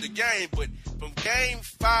they won the game, but from Game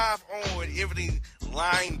 5 on, everything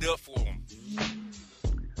lined up for them.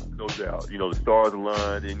 No doubt. The stars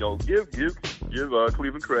aligned. And, give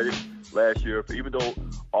Cleveland credit last year. For even though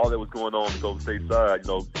all that was going on the Golden State side,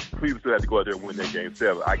 Cleveland still had to go out there and win that Game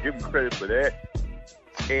 7. I give them credit for that.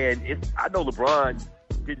 And I know LeBron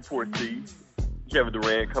didn't foresee Kevin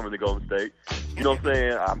Durant coming to Golden State. You know what I'm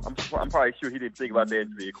saying? I'm probably sure he didn't think about that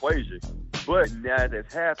into the equation. But now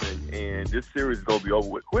that's happened, and this series is going to be over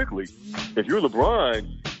with quickly. If you're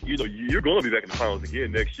LeBron, you're going to be back in the finals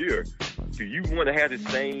again next year. Do you want to have the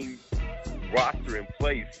same roster in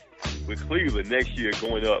place with Cleveland next year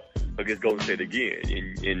going up against Golden State again?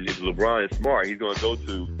 And if LeBron is smart, he's going to go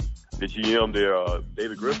to the GM there,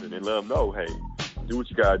 David Griffin, and let him know, hey, do what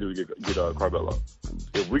you got to do to get Carmelo.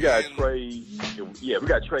 If we got to trade,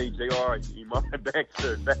 JR and Iman back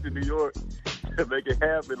to New York to make it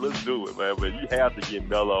happen, let's do it, man. But you have to get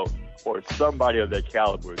Melo or somebody of that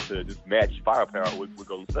caliber to just match firepower with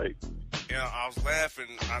Golden State. Yeah, I was laughing.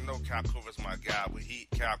 I know Kyle Korver's my guy, but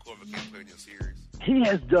Kyle Korver can't play in this series. He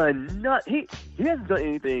has done he hasn't done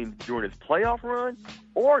anything during his playoff run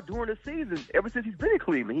or during the season. Ever since he's been in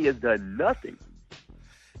Cleveland, he has done nothing.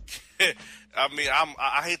 I mean,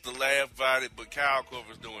 I hate to laugh about it, but Kyle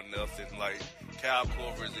Korver's doing nothing. Like, Kyle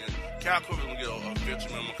Korver's going to get a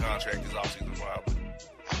veteran minimum contract this offseason, probably.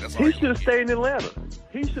 He should have stayed in Atlanta.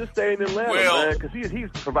 Man, because he's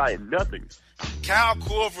providing nothing. Kyle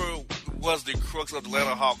Korver was the crux of the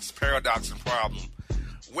Atlanta Hawks' paradox and problem.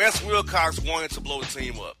 Wes Wilcox wanted to blow the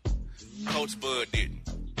team up. Coach Bud didn't.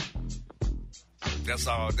 That's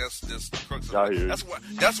all. That's the crux of it.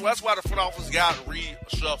 That's why the front office got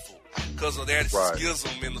reshuffled, because of that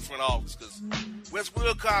schism in the front office. Because Wes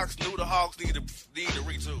Wilcox knew the Hawks needed to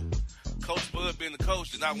retool. Coach Bud, being the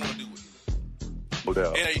coach, did not want to do it. No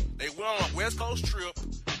doubt. And they went on a West Coast trip,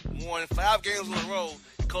 won 5 games in a row.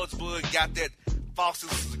 And Coach Bud got that false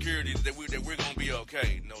sense of security that we're going to be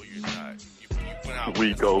okay. No, you're not. You went out.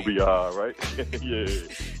 We go be all right. Yeah.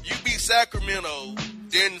 You beat Sacramento,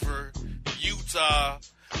 Denver, Utah.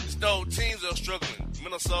 There's no teams that are struggling.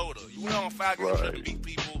 Minnesota. You went on 5 games to beat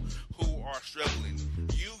people who are struggling.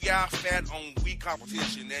 You got fat on weak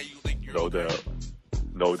competition. Now you think you're okay.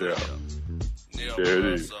 No doubt. Yeah, there it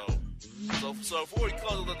is. So before we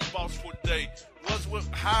close the boss for today,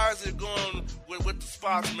 how is it going with the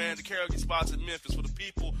spots, man, the karaoke spots in Memphis for the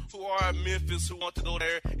people who are in Memphis who want to go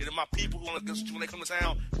there, and my people who want to, when they come to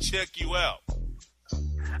town, check you out?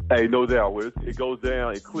 Hey, no doubt. It goes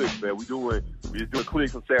down, it clicks, man. We're just doing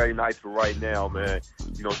clicks on Saturday nights for right now, man.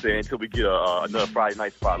 You know what I'm saying? Until we get another Friday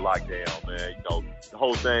night spot locked down, man. The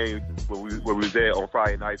whole thing where we was there on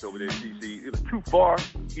Friday nights over there in DC, it was too far.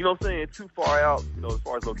 You know what I'm saying? Too far out, as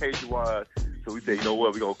far as location-wise. So we said, you know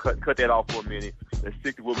what? We're going to cut that off for a minute. Let's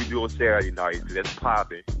stick to what we do on Saturday nights. So that's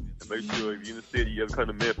popping. And make sure if you're in the city, you ever come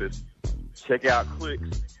to Memphis, check out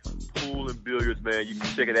Clicks Pool and Billiards, man. You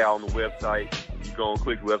can check it out on the website. You go on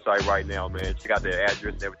Click's website right now, man. Check out the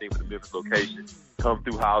address and everything for the Memphis location. Come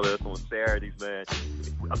through, holler at us on Saturdays, man.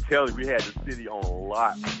 I'm telling you, we had the city on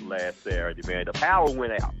lock last Saturday, man. The power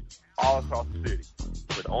went out all across the city.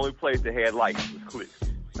 But the only place that had lights was Clicks.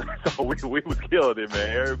 So we was killing it,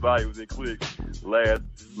 man. Everybody was in Clicks last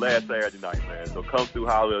Saturday night, man. So come through,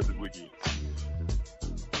 holler at us this weekend.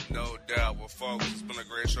 No doubt. Well, folks, it's been a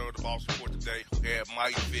great show. The Boss Report today. We had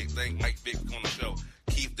Mike Vick. Thank Mike Vick for on the show.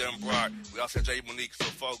 Keith Dunbar. We also had Jay Monique. So,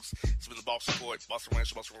 folks, it's been the Boss Report. Bossman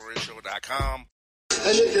Show, BossmanRadioShow.com.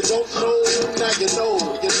 And if you don't know, now you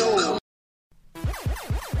know.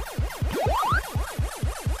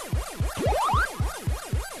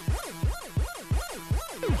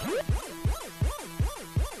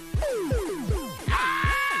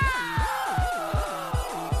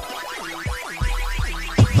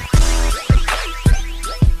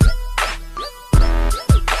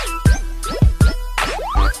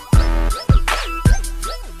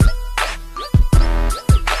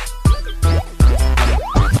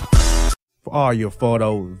 For all your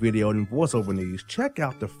photo, video, and voiceover needs, check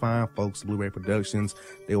out the fine folks at Blueberry Productions.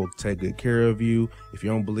 They will take good care of you. If you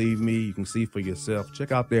don't believe me, you can see for yourself.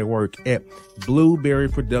 Check out their work at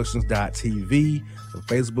blueberryproductions.tv, the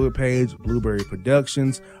Facebook page, Blueberry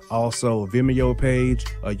Productions, also a Vimeo page,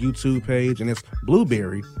 a YouTube page, and it's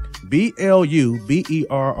Blueberry,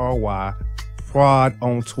 BLUBERRY, Prod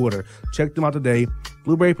on Twitter. Check them out today.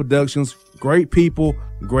 Blueberry Productions, great people,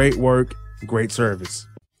 great work, great service.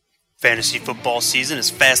 Fantasy football season is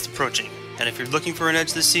fast approaching, and if you're looking for an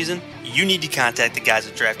edge this season, you need to contact the guys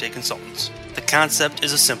at Draft Day Consultants. The concept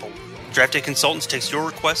is a simple one. Draft Day Consultants takes your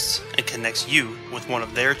requests and connects you with one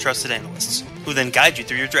of their trusted analysts, who then guide you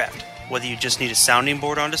through your draft. Whether you just need a sounding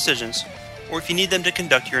board on decisions, or if you need them to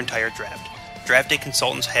conduct your entire draft, Draft Day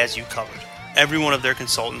Consultants has you covered. Every one of their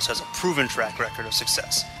consultants has a proven track record of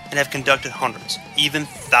success, and have conducted hundreds, even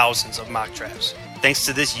thousands of mock drafts. Thanks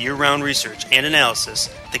to this year-round research and analysis,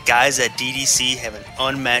 the guys at DDC have an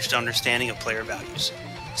unmatched understanding of player values.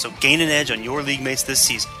 So gain an edge on your league mates this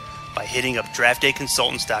season by hitting up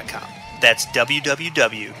draftdayconsultants.com. That's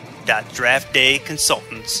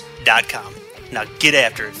www.draftdayconsultants.com. Now get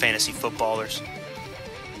after it, fantasy footballers.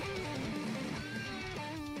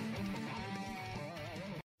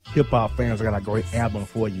 Hip-hop fans, I got a great album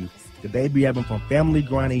for you. The debut album from Family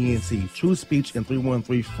Grind ENT, True Speech and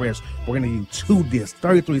 313 Fresh. We're going to give you 2 discs,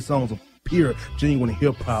 33 songs of pure, genuine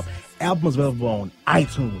hip-hop. Albums available on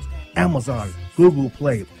iTunes, Amazon, Google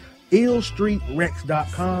Play,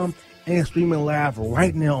 illstreetrex.com, and streaming live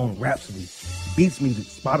right now on Rhapsody, Beats Music,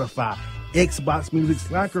 Spotify, Xbox Music,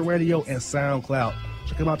 Slacker Radio, and SoundCloud.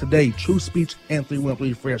 Check them out today, True Speech and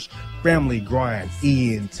 313 Fresh, Family Grind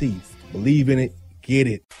ENT. Believe in it, get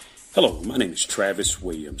it. Hello, my name is Travis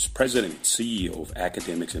Williams, President and CEO of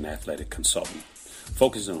Academics and Athletic Consulting,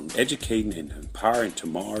 focusing on educating and empowering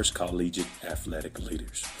tomorrow's collegiate athletic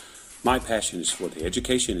leaders. My passion is for the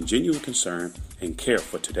education and genuine concern and care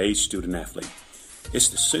for today's student athlete. It's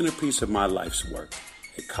the centerpiece of my life's work.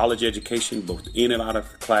 A college education, both in and out of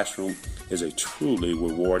the classroom, is a truly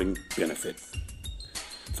rewarding benefit.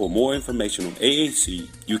 For more information on AAC,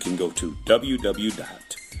 you can go to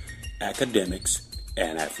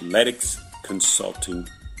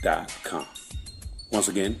www.academicsandathleticsconsulting.com. Once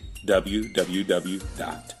again,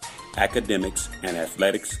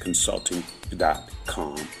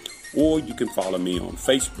 www.academicsandathleticsconsulting.com. Or you can follow me on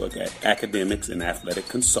Facebook at Academics and Athletic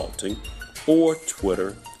Consulting, or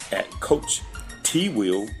Twitter at Coach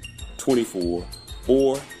TWill24,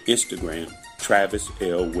 or Instagram Travis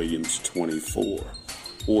L. Williams 24.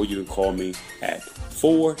 Or you can call me at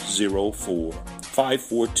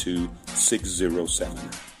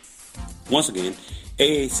 404-542-6079. Once again,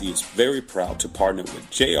 AAC is very proud to partner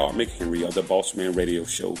with J.R. McHenry of the Bossman Radio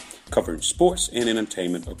Show, covering sports and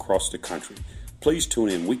entertainment across the country. Please tune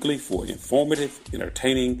in weekly for informative,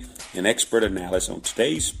 entertaining, and expert analysis on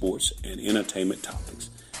today's sports and entertainment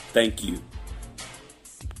topics. Thank you.